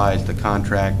finalize the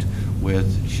contract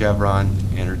with Chevron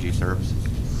Energy Services.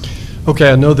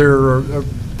 Okay, I know there are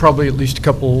probably at least a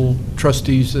couple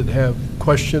trustees that have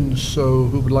questions, so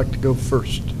who would like to go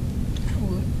first?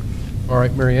 All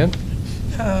right, Mary Ann?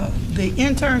 The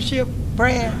internship,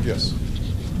 Brad, Yes.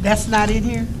 that's not in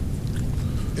here?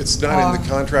 It's not in the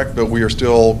contract, but we are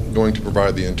still going to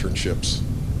provide the internships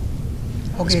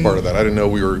as Okay. part of that. I didn't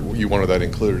know you wanted that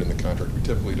included in the contract. We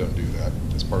typically don't do that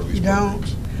as part of these You don't?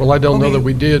 programs. Well, I don't know Okay. that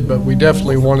we did, but we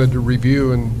definitely wanted to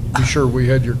review and be sure we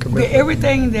had your Okay, commitment.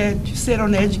 everything that you said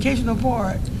on the educational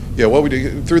part, Yeah, what we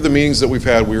did, through the meetings that we've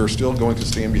had, we are still going to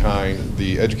stand behind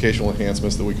the educational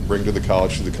enhancements that we can bring to the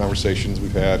college through the conversations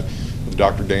we've had with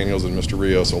Dr. Daniels and Mr.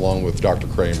 Rios, along with Dr.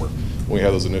 Kramer, when we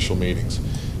had those initial meetings.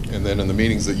 And then in the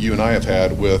meetings that you and I have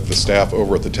had with the staff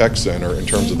over at the Tech Center in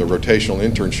terms of the rotational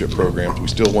internship programs, we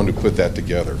still want to put that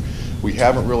together. We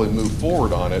haven't really moved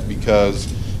forward on it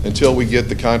because until we get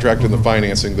the contract and the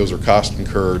financing, those are cost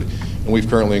incurred, and we've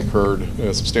currently incurred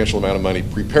a substantial amount of money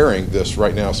preparing this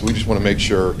right now, so we just want to make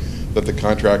sure that the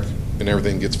contract and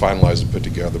everything gets finalized and put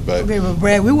together. But okay, but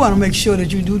Brad, we want to make sure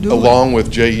that you do it. along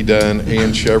with J.E. Dunn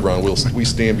and Chevron, we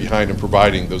stand behind in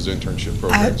providing those internship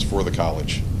programs for the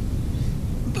college.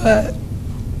 But,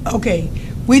 okay,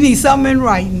 we need something in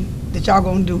writing that y'all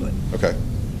gonna do it. Okay.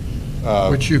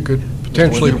 Which you could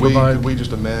potentially provide. Could we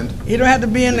just amend? It don't have to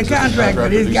be in the Existing contract, but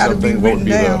contract or it's do gotta be something? What written would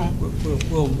be the- down.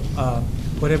 We'll,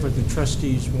 whatever the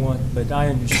trustees want, but I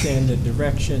understand the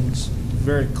directions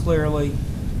very clearly.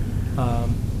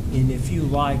 And if you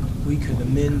like, we could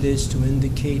amend this to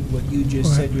indicate what you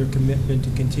just said, your commitment to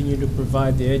continue to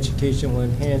provide the educational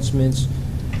enhancements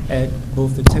at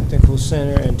both the technical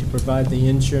center and to provide the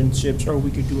internships, or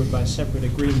we could do it by separate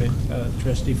agreement,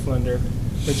 Trustee Flunder,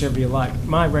 whichever you like.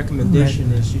 My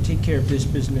recommendation is you take care of this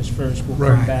business first, we'll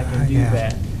come Right. back and do Yeah.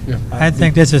 that. I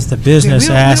think this is the business We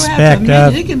don't have to aspect amend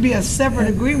of, it. It can be a separate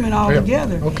agreement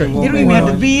altogether. Okay. You don't even have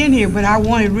to be in here, but I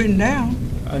want it written down.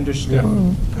 Understood. Okay.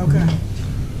 All right.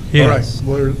 yes.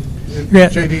 Well, Yeah,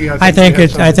 J.D., I think you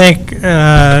had something.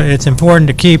 it's important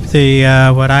to keep the,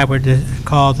 what I would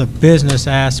call the business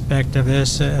aspect of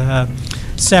this,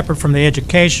 separate from the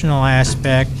educational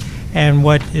aspect. And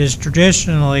what is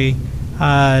traditionally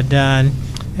done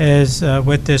is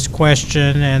with this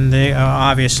question and the,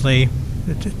 obviously,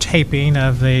 the taping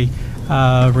of the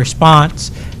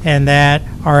response, and that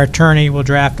our attorney will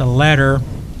draft a letter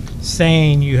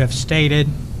saying you have stated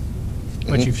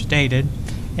what you've stated,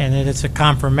 and that it's a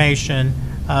confirmation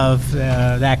of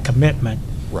that commitment.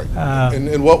 Right.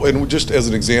 And just as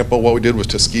an example, what we did was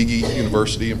Tuskegee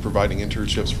University and providing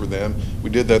internships for them. We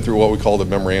did that through what we call the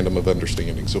Memorandum of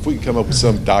Understanding. So if we can come up with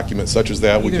some document such as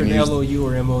that, we Either can an use. LOU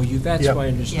or MOU, that's Yep. my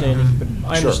understanding. But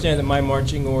I Sure. understand that my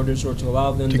marching orders are to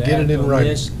allow them To to get it act in on writing.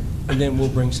 this, and then we'll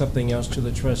bring something else to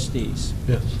the trustees.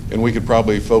 Yes. And we could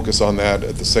probably focus on that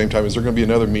at the same time. Is there going to be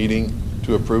another meeting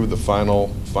to approve the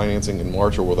final financing in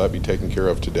March, or will that be taken care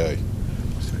of today?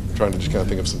 I'm trying to just kind of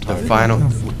think of some The time.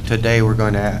 final, today, we're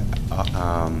going to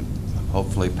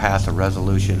hopefully pass a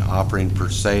resolution offering for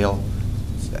sale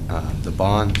the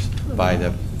bonds. By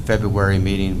the February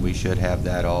meeting, we should have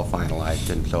that all finalized,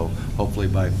 and so hopefully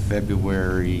by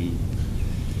February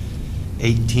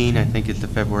 18, I think it's the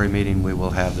February meeting, we will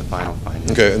have the final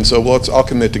financing. Okay, and so I'll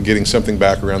commit to getting something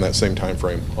back around that same time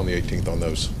frame on the 18th on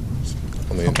those,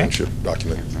 on the Okay. internship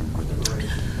document.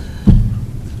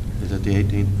 Is it the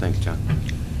 18th? Thanks, John.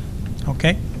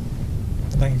 Okay?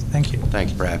 Thank you.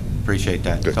 Thanks, Brad. Appreciate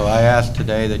that. Good. So I ask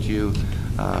today that you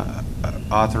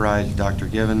authorize Dr.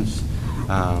 Givens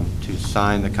to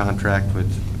sign the contract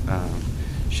with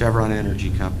Chevron Energy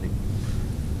Company.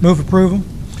 Move approval?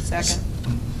 Second.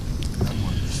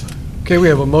 Okay, we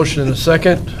have a motion and a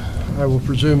second. I will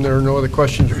presume there are no other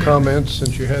questions or comments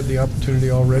since you had the opportunity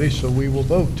already, so we will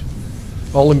vote.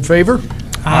 All in favor?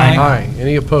 Aye. Aye.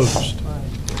 Any opposed?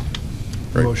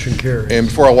 Great. Motion carries. And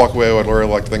before I walk away, I would really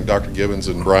like to thank Dr. Gibbons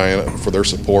and Brian for their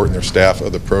support and their staff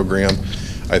of the program.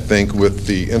 I think with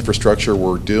the infrastructure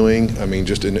we're doing, I mean,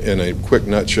 just in a quick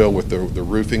nutshell, with the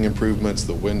roofing improvements,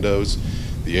 the windows,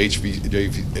 the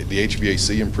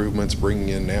HVAC improvements, bringing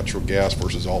in natural gas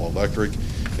versus all electric,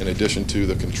 in addition to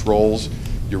the controls,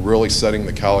 you're really setting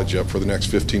the college up for the next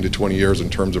 15 to 20 years in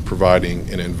terms of providing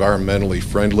an environmentally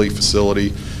friendly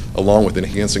facility, along with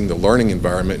enhancing the learning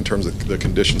environment in terms of the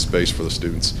conditioned space for the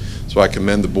students. So I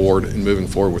commend the board in moving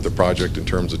forward with the project in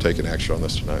terms of taking action on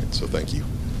this tonight. So thank you.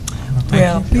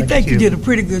 Well, we think you did a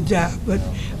pretty good job, but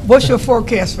what's your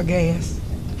forecast for gas?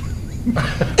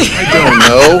 I don't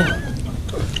know.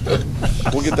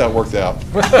 We'll get that worked out.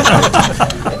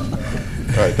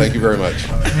 All right, thank you very much.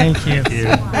 Thank you.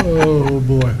 Oh,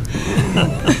 boy.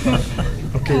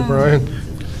 Okay, Brian.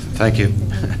 Thank you.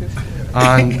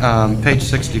 On page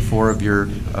 64 of your,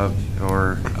 I'm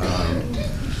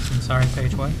sorry,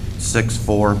 page what?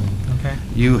 6-4, Okay.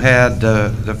 you had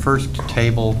the first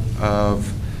table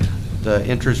of the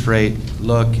interest rate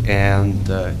look and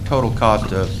the total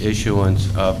cost of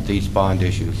issuance of these bond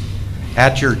issues.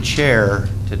 At your chair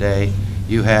today,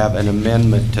 you have an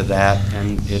amendment to that,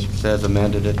 and it says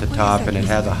amended at the top, and it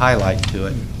has a highlight to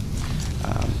it.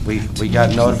 We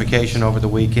got notification over the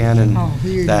weekend, and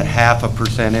that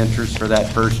 0.5% interest for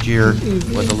that first year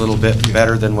was a little bit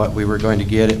better than what we were going to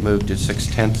get. It moved to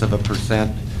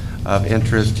 0.6% of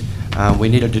interest. We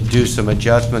needed to do some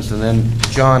adjustments, and then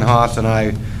John Haas and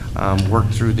I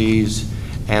worked through these,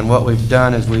 and what we've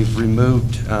done is we've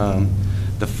removed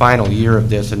the final year of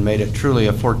this and made it truly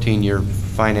a 14-year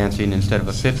financing instead of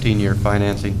a 15-year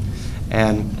financing.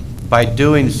 And by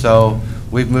doing so,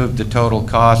 we've moved the total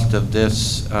cost of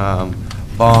this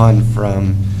bond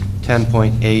from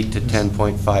 10.8 to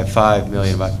 10.55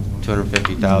 million, about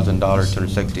 $250,000,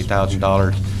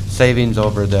 $260,000 savings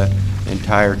over the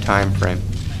entire time frame.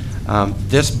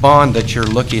 This bond that you're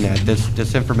looking at,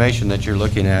 this information that you're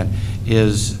looking at,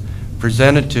 is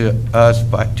presented to us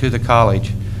to the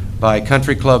college by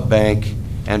Country Club Bank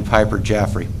and Piper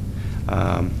Jaffray.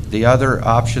 The other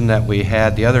option that we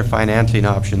had, the other financing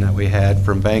option that we had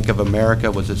from Bank of America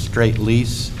was a straight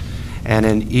lease, and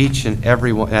in each and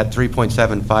every one, at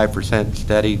 3.75%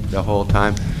 steady the whole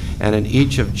time, and in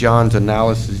each of John's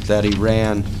analysis that he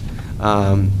ran,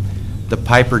 the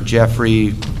Piper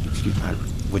Jaffray,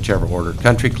 whichever order,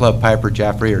 Country Club Piper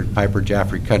Jaffray or Piper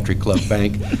Jaffray Country Club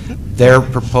Bank, their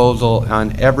proposal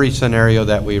on every scenario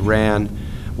that we ran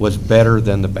was better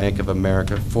than the Bank of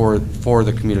America for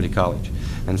the community college.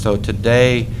 And so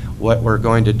today, what we're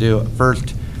going to do,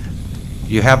 first,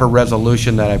 you have a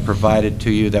resolution that I provided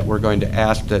to you that we're going to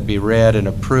ask that be read and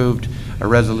approved, a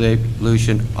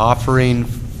resolution offering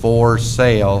for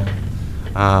sale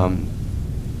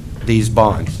these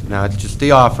bonds. Now, it's just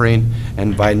the offering,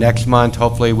 and by next month,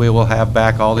 hopefully, we will have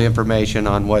back all the information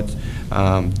on what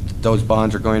those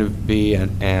bonds are going to be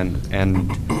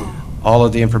and all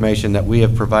of the information that we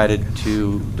have provided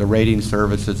to the rating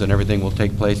services and everything will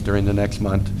take place during the next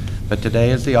month. But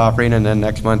today is the offering, and then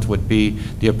next month would be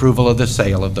the approval of the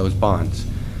sale of those bonds.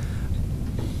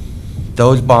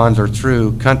 Those bonds are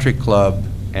through Country Club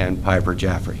and Piper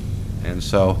Jaffray. And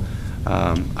so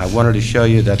I wanted to show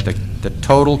you that the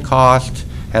total cost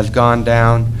has gone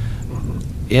down.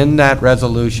 In that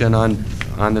resolution, on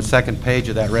the second page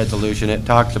of that resolution, it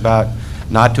talks about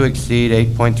not to exceed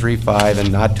 8.35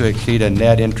 and not to exceed a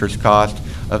net interest cost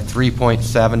of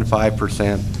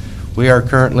 3.75%. We are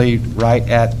currently right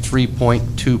at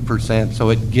 3.2%, so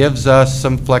it gives us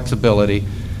some flexibility,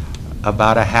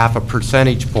 about a 0.5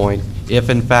 percentage point, if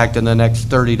in fact in the next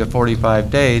 30 to 45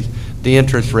 days, the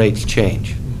interest rates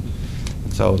change.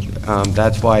 So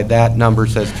that's why that number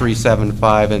says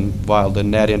 3.75, and while the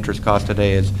net interest cost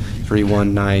today is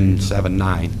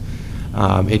 3.1979.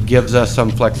 It gives us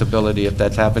some flexibility if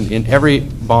that's happened. In every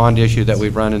bond issue that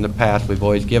we've run in the past, we've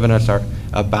always given us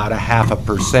about a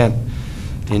 0.5%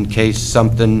 in case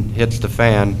something hits the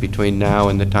fan between now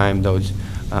and the time those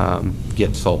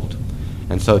get sold.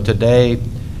 And so today,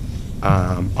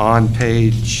 on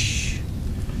page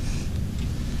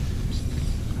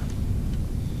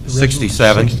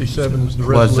 67 is the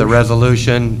was the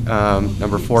resolution. resolution.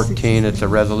 Number 14, it's a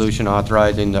resolution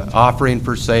authorizing the offering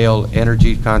for sale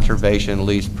energy conservation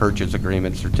lease purchase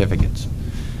agreement certificates.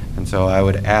 And so I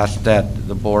would ask that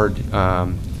the board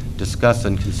discuss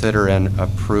and consider and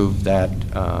approve that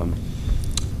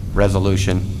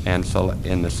resolution and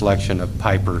in the selection of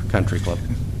Piper Country Club.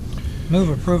 Move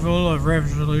approval of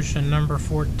resolution number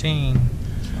 14.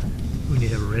 We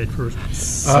need to have it read first.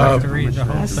 To read the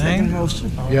whole Second thing.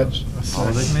 motion. Yes. I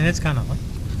mean, it's kind of like,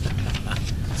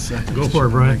 Go for it,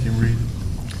 Brian.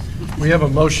 We have a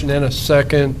motion and a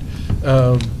second.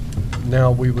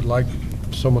 Now, we would like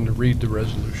someone to read the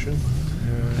resolution.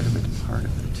 Part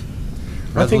of it.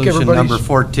 I think Resolution number everybody's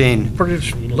 14.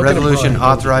 Resolution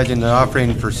authorizing the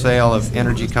offering for sale of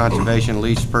energy conservation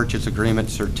lease purchase agreement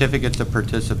certificates of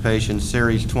participation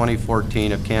series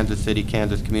 2014 of Kansas City,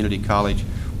 Kansas Community College,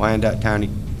 Wyandotte County,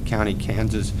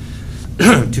 Kansas,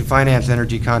 to finance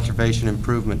energy conservation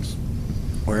improvements.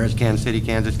 Whereas Kansas City,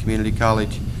 Kansas Community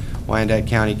College, Wyandotte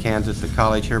County, Kansas, the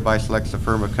college hereby selects the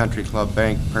firm of Country Club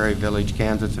Bank, Prairie Village,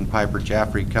 Kansas, and Piper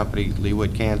Jaffray Company,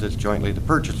 Leawood, Kansas, jointly the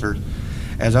purchasers,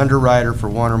 as underwriter for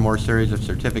one or more series of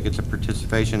certificates of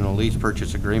participation in a lease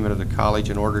purchase agreement of the college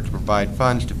in order to provide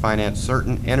funds to finance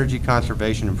certain energy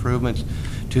conservation improvements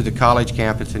to the college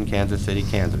campus in Kansas City,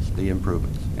 Kansas, the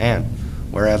improvements. And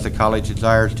whereas the college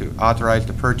desires to authorize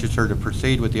the purchaser to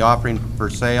proceed with the offering for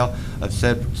sale of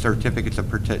said certificates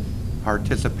of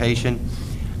participation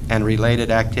and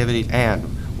related activities, and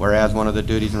whereas one of the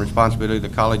duties and responsibilities of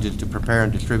the college is to prepare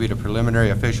and distribute a preliminary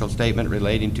official statement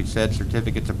relating to said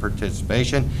certificates of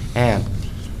participation, and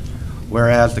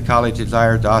whereas the college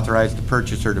desires to authorize the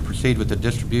purchaser to proceed with the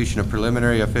distribution of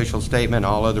preliminary official statement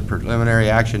and all other preliminary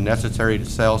action necessary to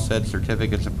sell said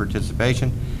certificates of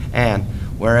participation, and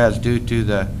whereas due to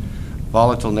the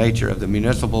volatile nature of the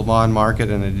municipal bond market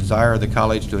and the desire of the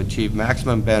college to achieve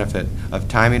maximum benefit of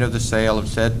timing of the sale of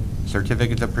said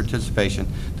certificates of participation,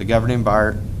 the governing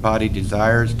body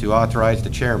desires to authorize the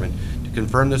chairman to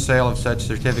confirm the sale of such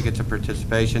certificates of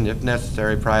participation if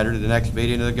necessary prior to the next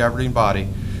meeting of the governing body,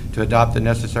 to adopt the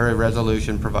necessary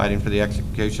resolution providing for the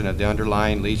execution of the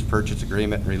underlying lease purchase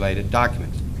agreement and related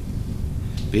documents.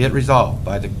 Be it resolved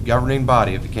by the governing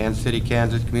body of the Kansas City,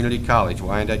 Kansas Community College,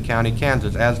 Wyandotte County,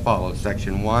 Kansas, as follows.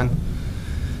 Section 1,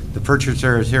 the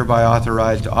purchaser is hereby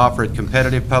authorized to offer at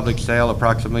competitive public sale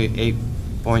approximately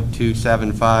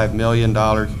 $8.275 million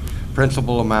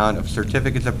principal amount of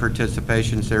certificates of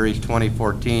participation series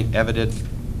 2014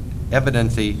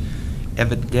 evidencing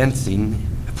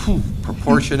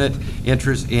proportionate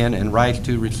interest in and rights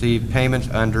to receive payments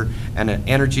under an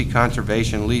energy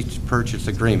conservation lease purchase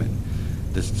agreement,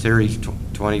 the Series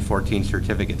 2014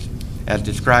 certificates, as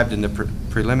described in the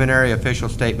preliminary official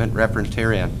statement referenced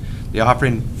herein. The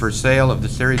offering for sale of the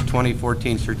Series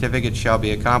 2014 certificates shall be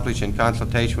accomplished in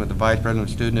consultation with the Vice President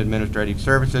of Student Administrative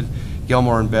Services,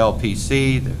 Gilmore and Bell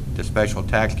PC, the Special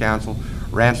Tax Counsel,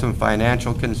 Ransom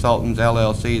Financial Consultants,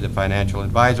 LLC, the financial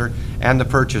advisor, and the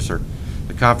purchaser.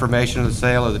 The confirmation of the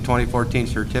sale of the 2014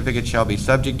 certificate shall be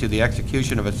subject to the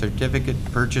execution of a certificate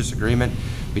purchase agreement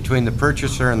between the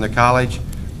purchaser and the college,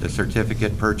 the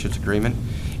certificate purchase agreement,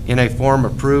 in a form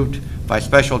approved by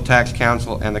Special Tax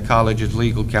Counsel and the college's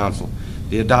legal counsel.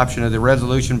 The adoption of the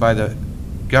resolution by the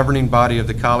governing body of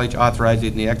the college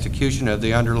authorizing the execution of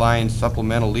the underlying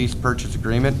supplemental lease purchase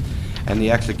agreement and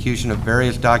the execution of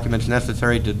various documents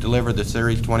necessary to deliver the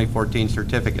Series 2014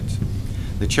 certificates.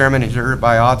 The chairman is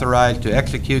hereby authorized to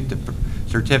execute the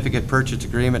certificate purchase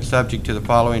agreement subject to the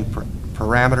following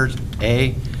parameters.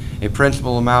 A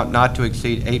principal amount not to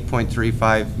exceed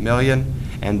 $8.35 million,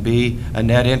 and B, a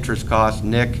net interest cost,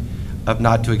 NIC, of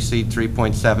not to exceed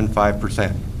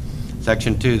 3.75%.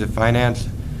 Section 2, the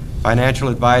financial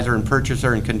advisor and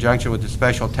purchaser in conjunction with the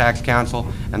Special Tax Counsel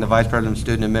and the Vice President of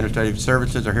Student Administrative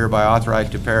Services are hereby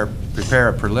authorized to prepare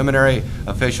a preliminary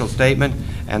official statement,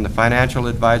 and the financial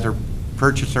advisor,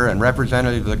 purchaser, and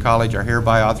representative of the college are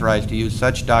hereby authorized to use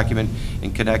such document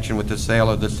in connection with the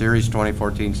sale of the Series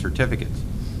 2014 certificates.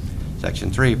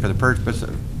 Section 3, for the purpose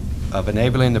of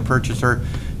enabling the purchaser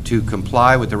to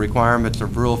comply with the requirements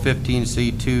of Rule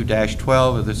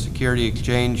 15C2-12 of the Security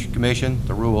Exchange Commission,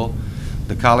 the rule,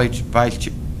 the college vice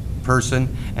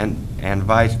person and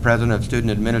vice president of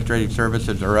Student Administrative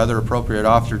Services or other appropriate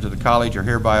officers of the college are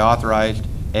hereby authorized,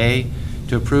 A,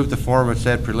 to approve the form of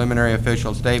said preliminary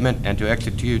official statement and to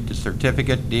execute the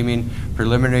certificate deeming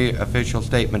preliminary official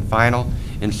statement final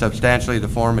in substantially the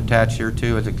form attached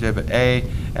hereto as Exhibit A,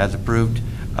 as approved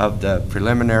of the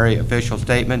preliminary official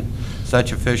statement,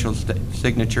 such official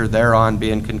signature thereon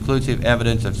being conclusive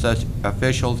evidence of such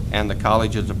officials and the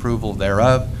college's approval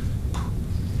thereof.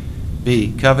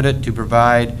 B, covenant to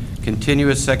provide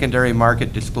continuous secondary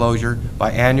market disclosure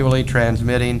by annually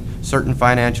transmitting certain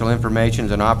financial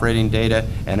information and operating data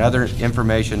and other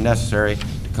information necessary to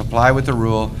comply with the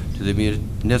rule to the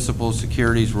Municipal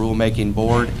Securities Rulemaking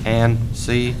Board, and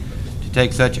C, to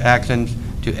take such actions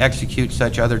to execute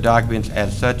such other documents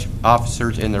as such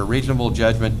officers in their reasonable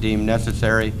judgment deem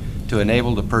necessary to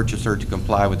enable the purchaser to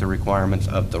comply with the requirements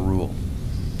of the rule.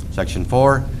 Section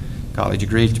 4, college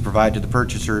agrees to provide to the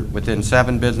purchaser within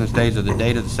 7 business days of the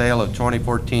date of the sale of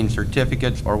 2014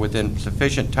 certificates or within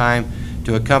sufficient time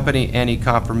to accompany any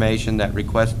confirmation that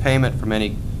requests payment from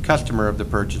any customer of the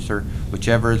purchaser,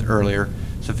 whichever is earlier,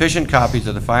 sufficient copies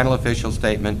of the final official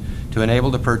statement to enable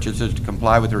the purchasers to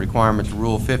comply with the requirements of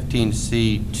Rule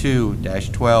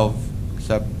 15C2-12,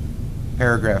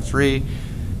 subparagraph 3,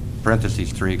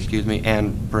 parentheses 3, excuse me,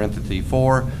 and parenthesis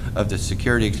 4 of the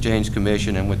Security Exchange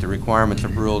Commission and with the requirements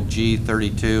of Rule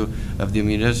G32 of the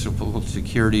Municipal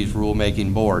Securities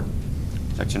Rulemaking Board.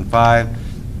 Section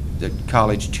 5, the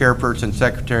college chairperson,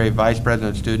 secretary, vice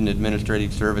president of Student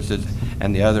Administrative Services,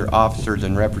 and the other officers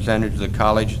and representatives of the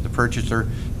college, the purchaser,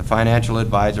 the financial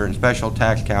advisor, and special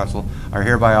tax counsel are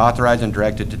hereby authorized and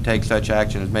directed to take such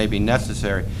action as may be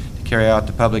necessary to carry out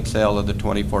the public sale of the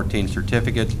 2014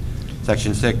 certificates.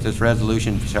 Section 6, this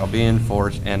resolution shall be in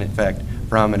force and effect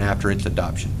from and after its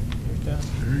adoption.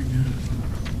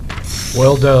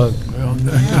 Well done.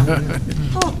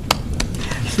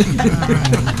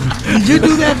 Did you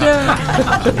do that,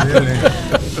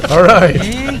 Doug? All right.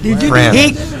 Did you do Fran.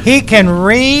 He can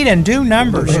read and do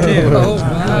numbers, too.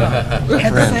 at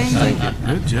the same time?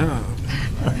 Good job.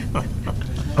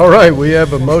 All right, we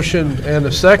have a motion and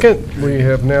a second. We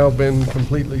have now been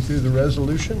completely through the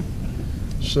resolution.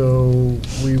 So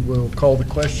we will call the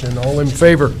question. All in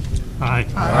favor? Aye.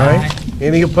 Aye.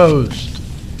 Any opposed?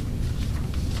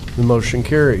 The motion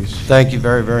carries. Thank you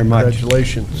very, very much.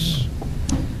 Congratulations.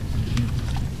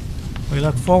 We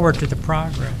look forward to the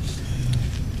progress.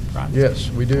 Yes,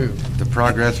 we do. The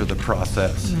progress or the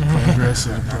process, Progress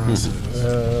in the process.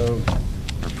 Uh,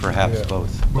 or perhaps Yeah.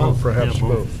 both. Well, Both, perhaps yeah,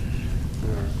 both. both.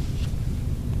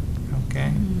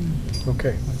 Okay.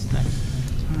 Okay. What's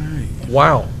next?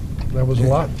 Wow, that was a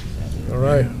lot. All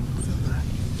right.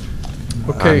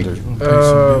 Okay,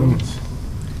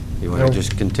 You want to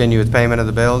just continue with payment of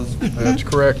the bills? that's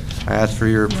correct. I ask for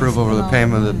your approval of the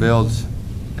payment of the bills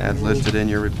as listed in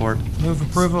your report. Move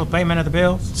approval of payment of the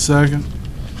bills? Second.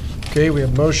 Okay, we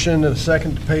have motion and a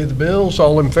second to pay the bills.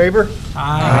 All in favor?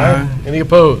 Aye. Any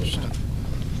opposed?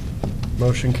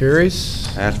 Motion carries.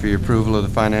 I ask for your approval of the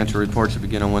financial reports that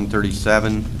begin on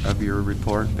 137 of your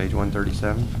report, page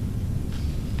 137.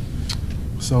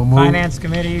 So moved. Finance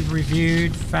Committee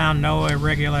reviewed, found no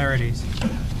irregularities.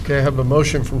 Okay, I have a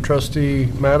motion from trustee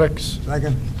Maddox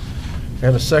Second.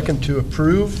 and a second to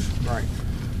approve Right.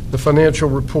 the financial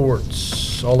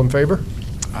reports. All in favor?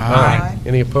 Aye.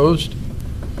 Any opposed?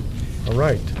 All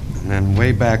right. And then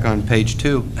way back on page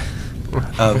 2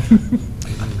 of,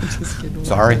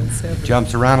 sorry,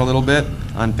 jumps around a little bit.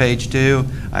 On page 2,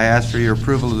 I ask for your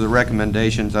approval of the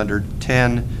recommendations under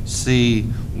 10C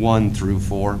 1 through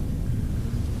 4.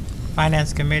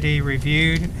 Finance Committee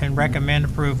reviewed and recommend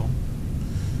approval.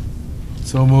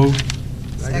 So moved.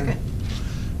 Second.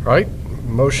 All right,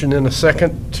 motion and a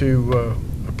second to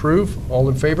approve. All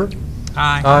in favor?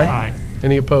 Aye. Aye.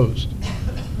 Any opposed?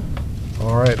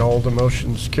 All right, all the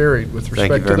motions carried with Thank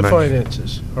you respect to the very much.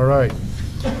 finances. All right.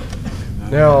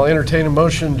 Now I'll entertain a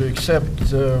motion to accept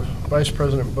Vice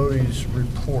President Bodie's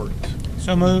report.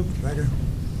 So moved. Second.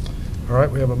 All right,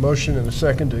 we have a motion and a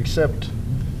second to accept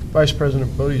Vice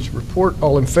President Bodie's report.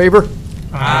 All in favor?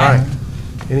 Aye.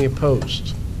 Any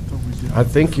opposed? I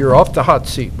think you're off the hot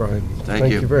seat, Brian. Thank you.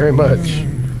 Thank you very much.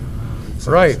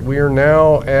 All right, we are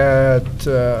now at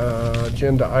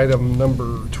agenda item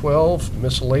number 12,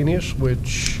 miscellaneous,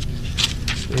 which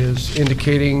is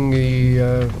indicating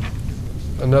the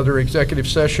another executive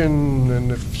session,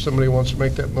 and if somebody wants to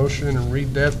make that motion and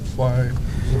read that, why,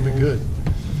 it'll be good.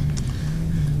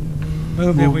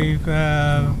 Move that we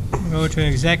go to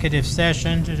executive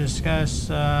session to discuss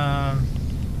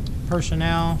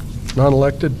personnel,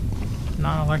 Non-elected?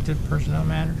 non-elected personnel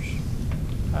matters.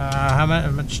 How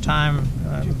much time?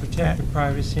 To protect the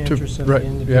privacy To- interests of right, the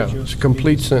yeah, individuals. it's a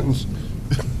complete sentence.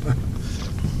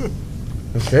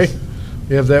 Okay,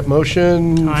 we have that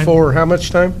motion Time. for how much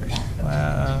time?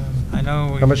 I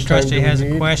know How much time trustee do we has a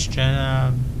need? question.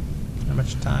 How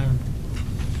much time?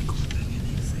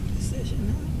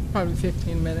 Probably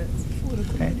 15 minutes.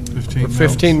 Okay, 15 minutes.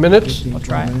 15 minutes? we'll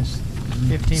try it.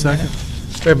 15 Second.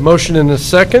 minutes. We have a motion and a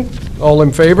second. All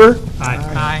in favor?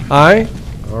 Aye. Aye.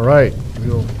 All right,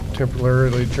 we'll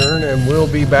temporarily adjourn, and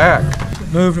we'll be back.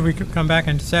 Move that we could come back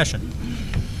into session.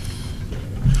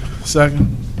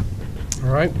 Second. All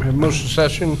right, we have motion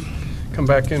session, come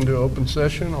back into open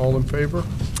session. All in favor?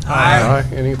 Aye.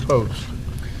 Any opposed?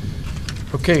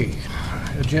 Okay,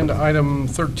 agenda item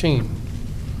 13,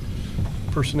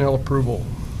 personnel approval.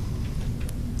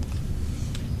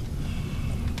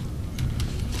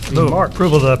 Move Mark.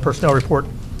 approval of the personnel report.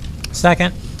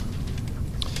 Second.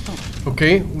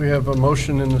 Okay, we have a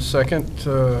motion and a second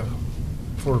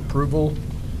for approval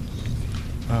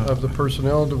of the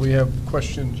personnel. Do we have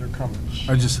questions or comments?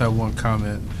 I just have one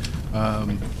comment. I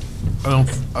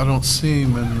don't see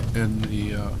him in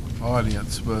the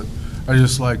audience, but I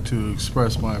just like to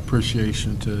express my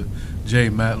appreciation to Jay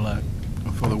Matlack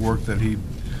for the work that he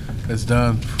has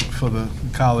done for the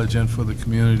college and for the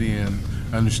community, and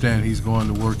I understand he's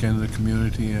going to work in the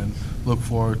community and look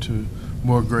forward to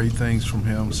more great things from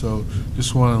him. So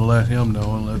just want to let him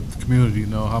know and let the community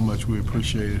know how much we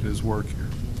appreciated his work here.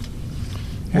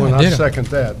 Well, Yeah, I ditto. second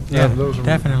that. Yeah, Those are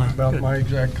definitely. about my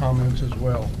exact comments as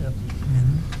well.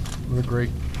 What a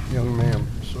great young man,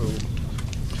 so.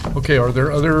 Okay, are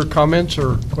there other comments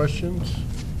or questions?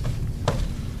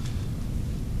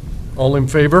 All in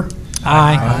favor?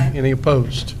 Aye. Any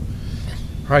opposed?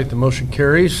 All right, the motion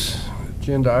carries.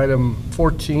 Agenda item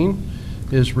 14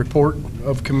 is report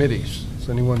of committees. Does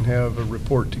anyone have a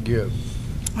report to give?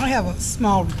 I have a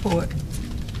small report.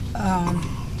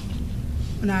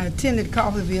 When I attended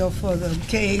Coffeyville for the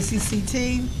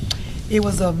KCKCC, it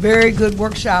was a very good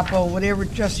workshop on whatever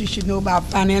trustees should know about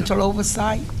financial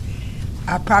oversight.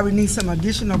 I probably need some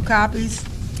additional copies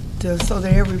so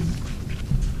that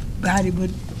everybody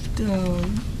would,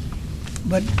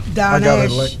 but Don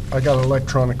Ash. I got it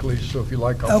electronically, so if you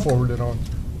like, I'll forward it on.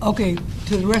 Okay,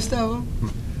 to the rest of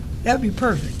them? That'd be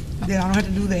perfect. Then I don't have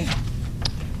to do that.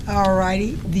 All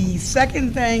righty. The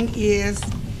second thing is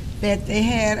that they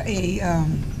had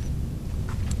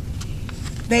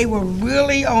they were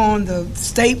really on the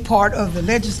state part of the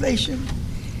legislation,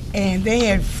 and they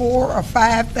had 4 or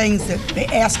 5 things that they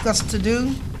asked us to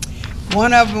do.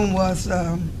 One of them was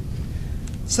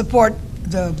support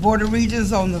the Board of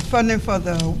Regents on the funding for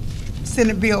the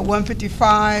Senate Bill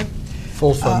 155.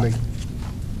 Full funding.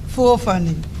 Full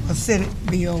funding for Senate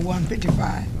Bill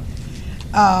 155.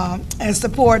 And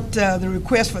support the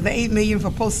request for the $8 million for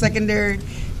post-secondary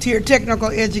tier technical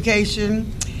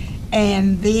education.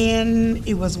 And then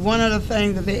it was one other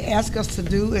thing that they asked us to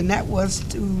do, and that was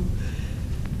to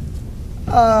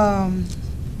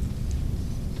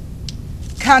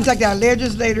contact our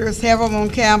legislators, have them on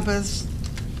campus,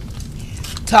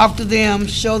 talk to them,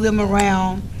 show them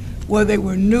around, whether they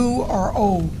were new or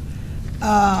old.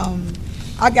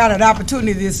 I got an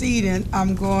opportunity this evening.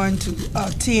 I'm going to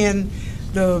attend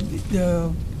the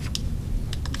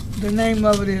name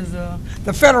of it is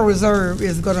the Federal Reserve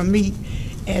is going to meet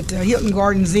at Hilton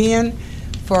Gardens Inn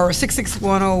for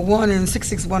 66101 and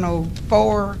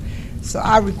 66104. So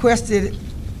I requested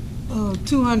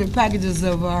 200 packages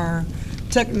of our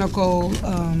technical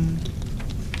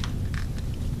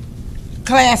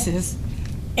classes,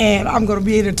 and I'm going to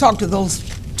be able to talk to those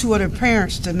 200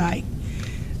 parents tonight.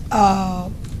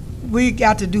 We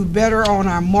got to do better on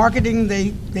our marketing.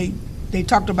 They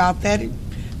talked about that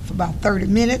for about 30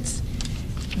 minutes,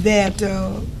 that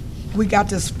we got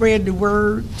to spread the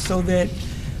word so that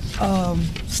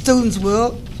students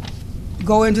will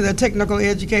go into their technical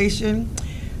education,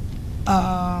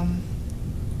 that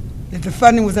the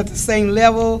funding was at the same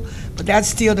level, but that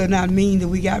still does not mean that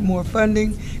we got more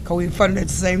funding, because we funded the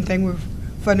same thing we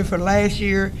funded for last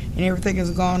year, and everything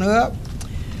has gone up.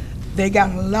 They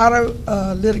got a lot of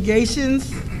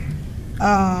litigations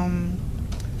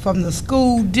from the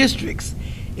school districts.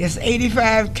 It's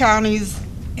 85 counties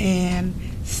and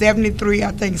 73,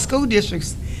 I think, school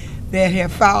districts that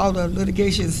have filed a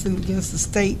litigation suit against the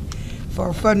state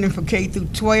for funding for K through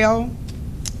 12.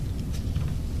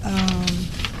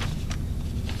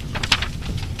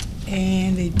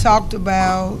 And they talked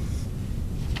about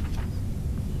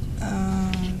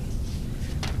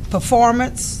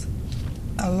performance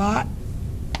a lot,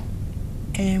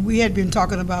 and we had been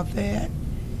talking about that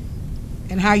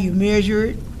and how you measure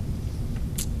it,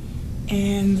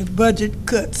 and the budget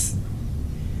cuts.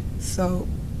 So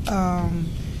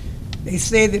they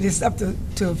say that it's up to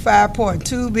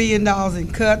 $5.2 billion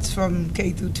in cuts from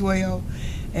K through 12,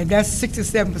 and that's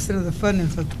 67% of the funding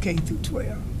for K through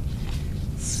 12.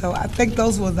 So I think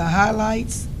those were the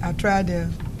highlights. I tried to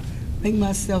make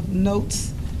myself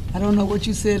notes. I don't know what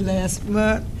you said last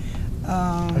month.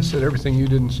 I said everything you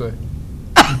didn't say.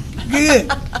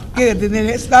 Good, good. And then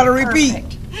it's not a repeat.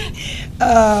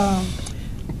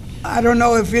 I don't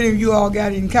know if any of you all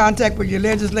got in contact with your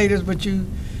legislators, but you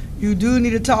do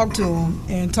need to talk to them,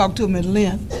 and talk to them at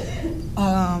length.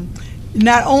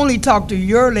 Not only talk to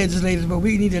your legislators, but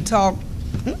we need to talk.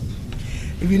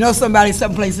 If you know somebody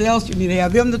someplace else, you need to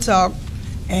have them to talk,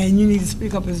 and you need to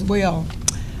speak up as well.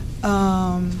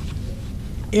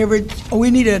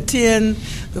 We need to attend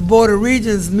the Board of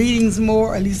Regents meetings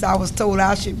more. At least I was told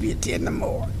I should be attending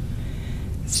more.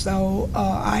 So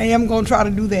I am going to try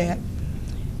to do that.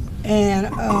 And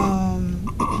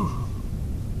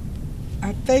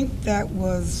I think that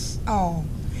was all.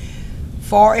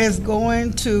 Far as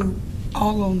going to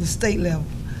all on the state level.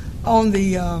 On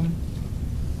the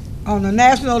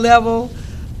national level,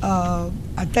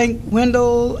 I think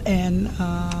Wendell and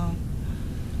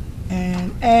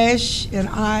Ash and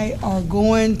I are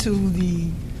going to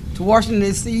Washington,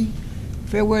 D.C.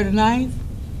 February the 9th.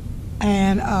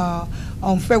 And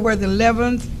on February the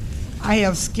 11th, I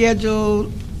have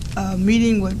scheduled a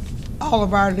meeting with all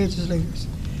of our legislators.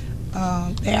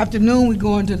 The afternoon, we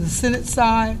go into the Senate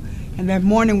side, and that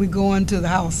morning, we go into the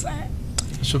House side.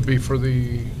 This would be for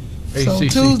the So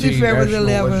Tuesday, ACCT February the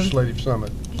National 11th. Legislative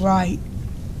Summit. Right.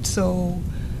 So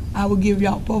I will give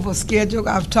y'all both a schedule.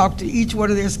 I've talked to each one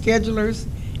of their schedulers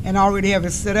and already have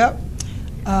it set up.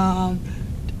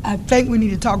 I think we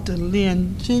need to talk to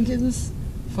Lynn Jenkins,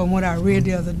 from what I read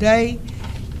the other day.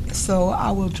 So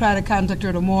I will try to contact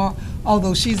her tomorrow,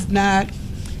 although she's not,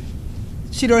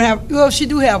 she don't have, well, she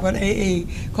do have an AA,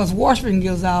 because Washburn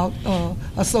gives out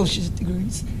associate's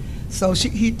degrees. So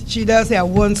she does have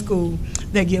one school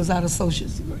that gives out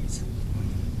associate's degrees.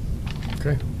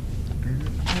 Okay.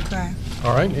 Okay.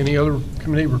 All right, any other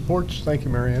committee reports? Thank you,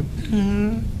 Mary Ann.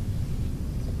 Mm-hmm.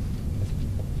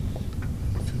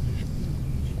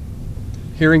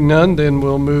 Hearing none, then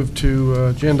we'll move to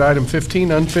agenda item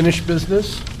 15, unfinished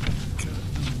business.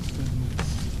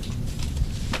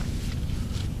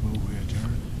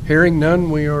 Hearing none,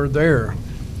 we are there.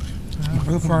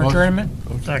 Move for adjournment?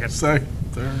 Second. Second,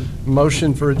 third.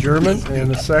 Motion for adjournment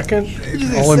and a second.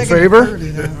 Usually All in second, favor? third,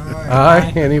 you know.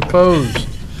 Aye. Any opposed?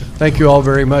 Thank you all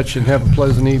very much and have a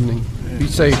pleasant evening. Be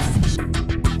safe.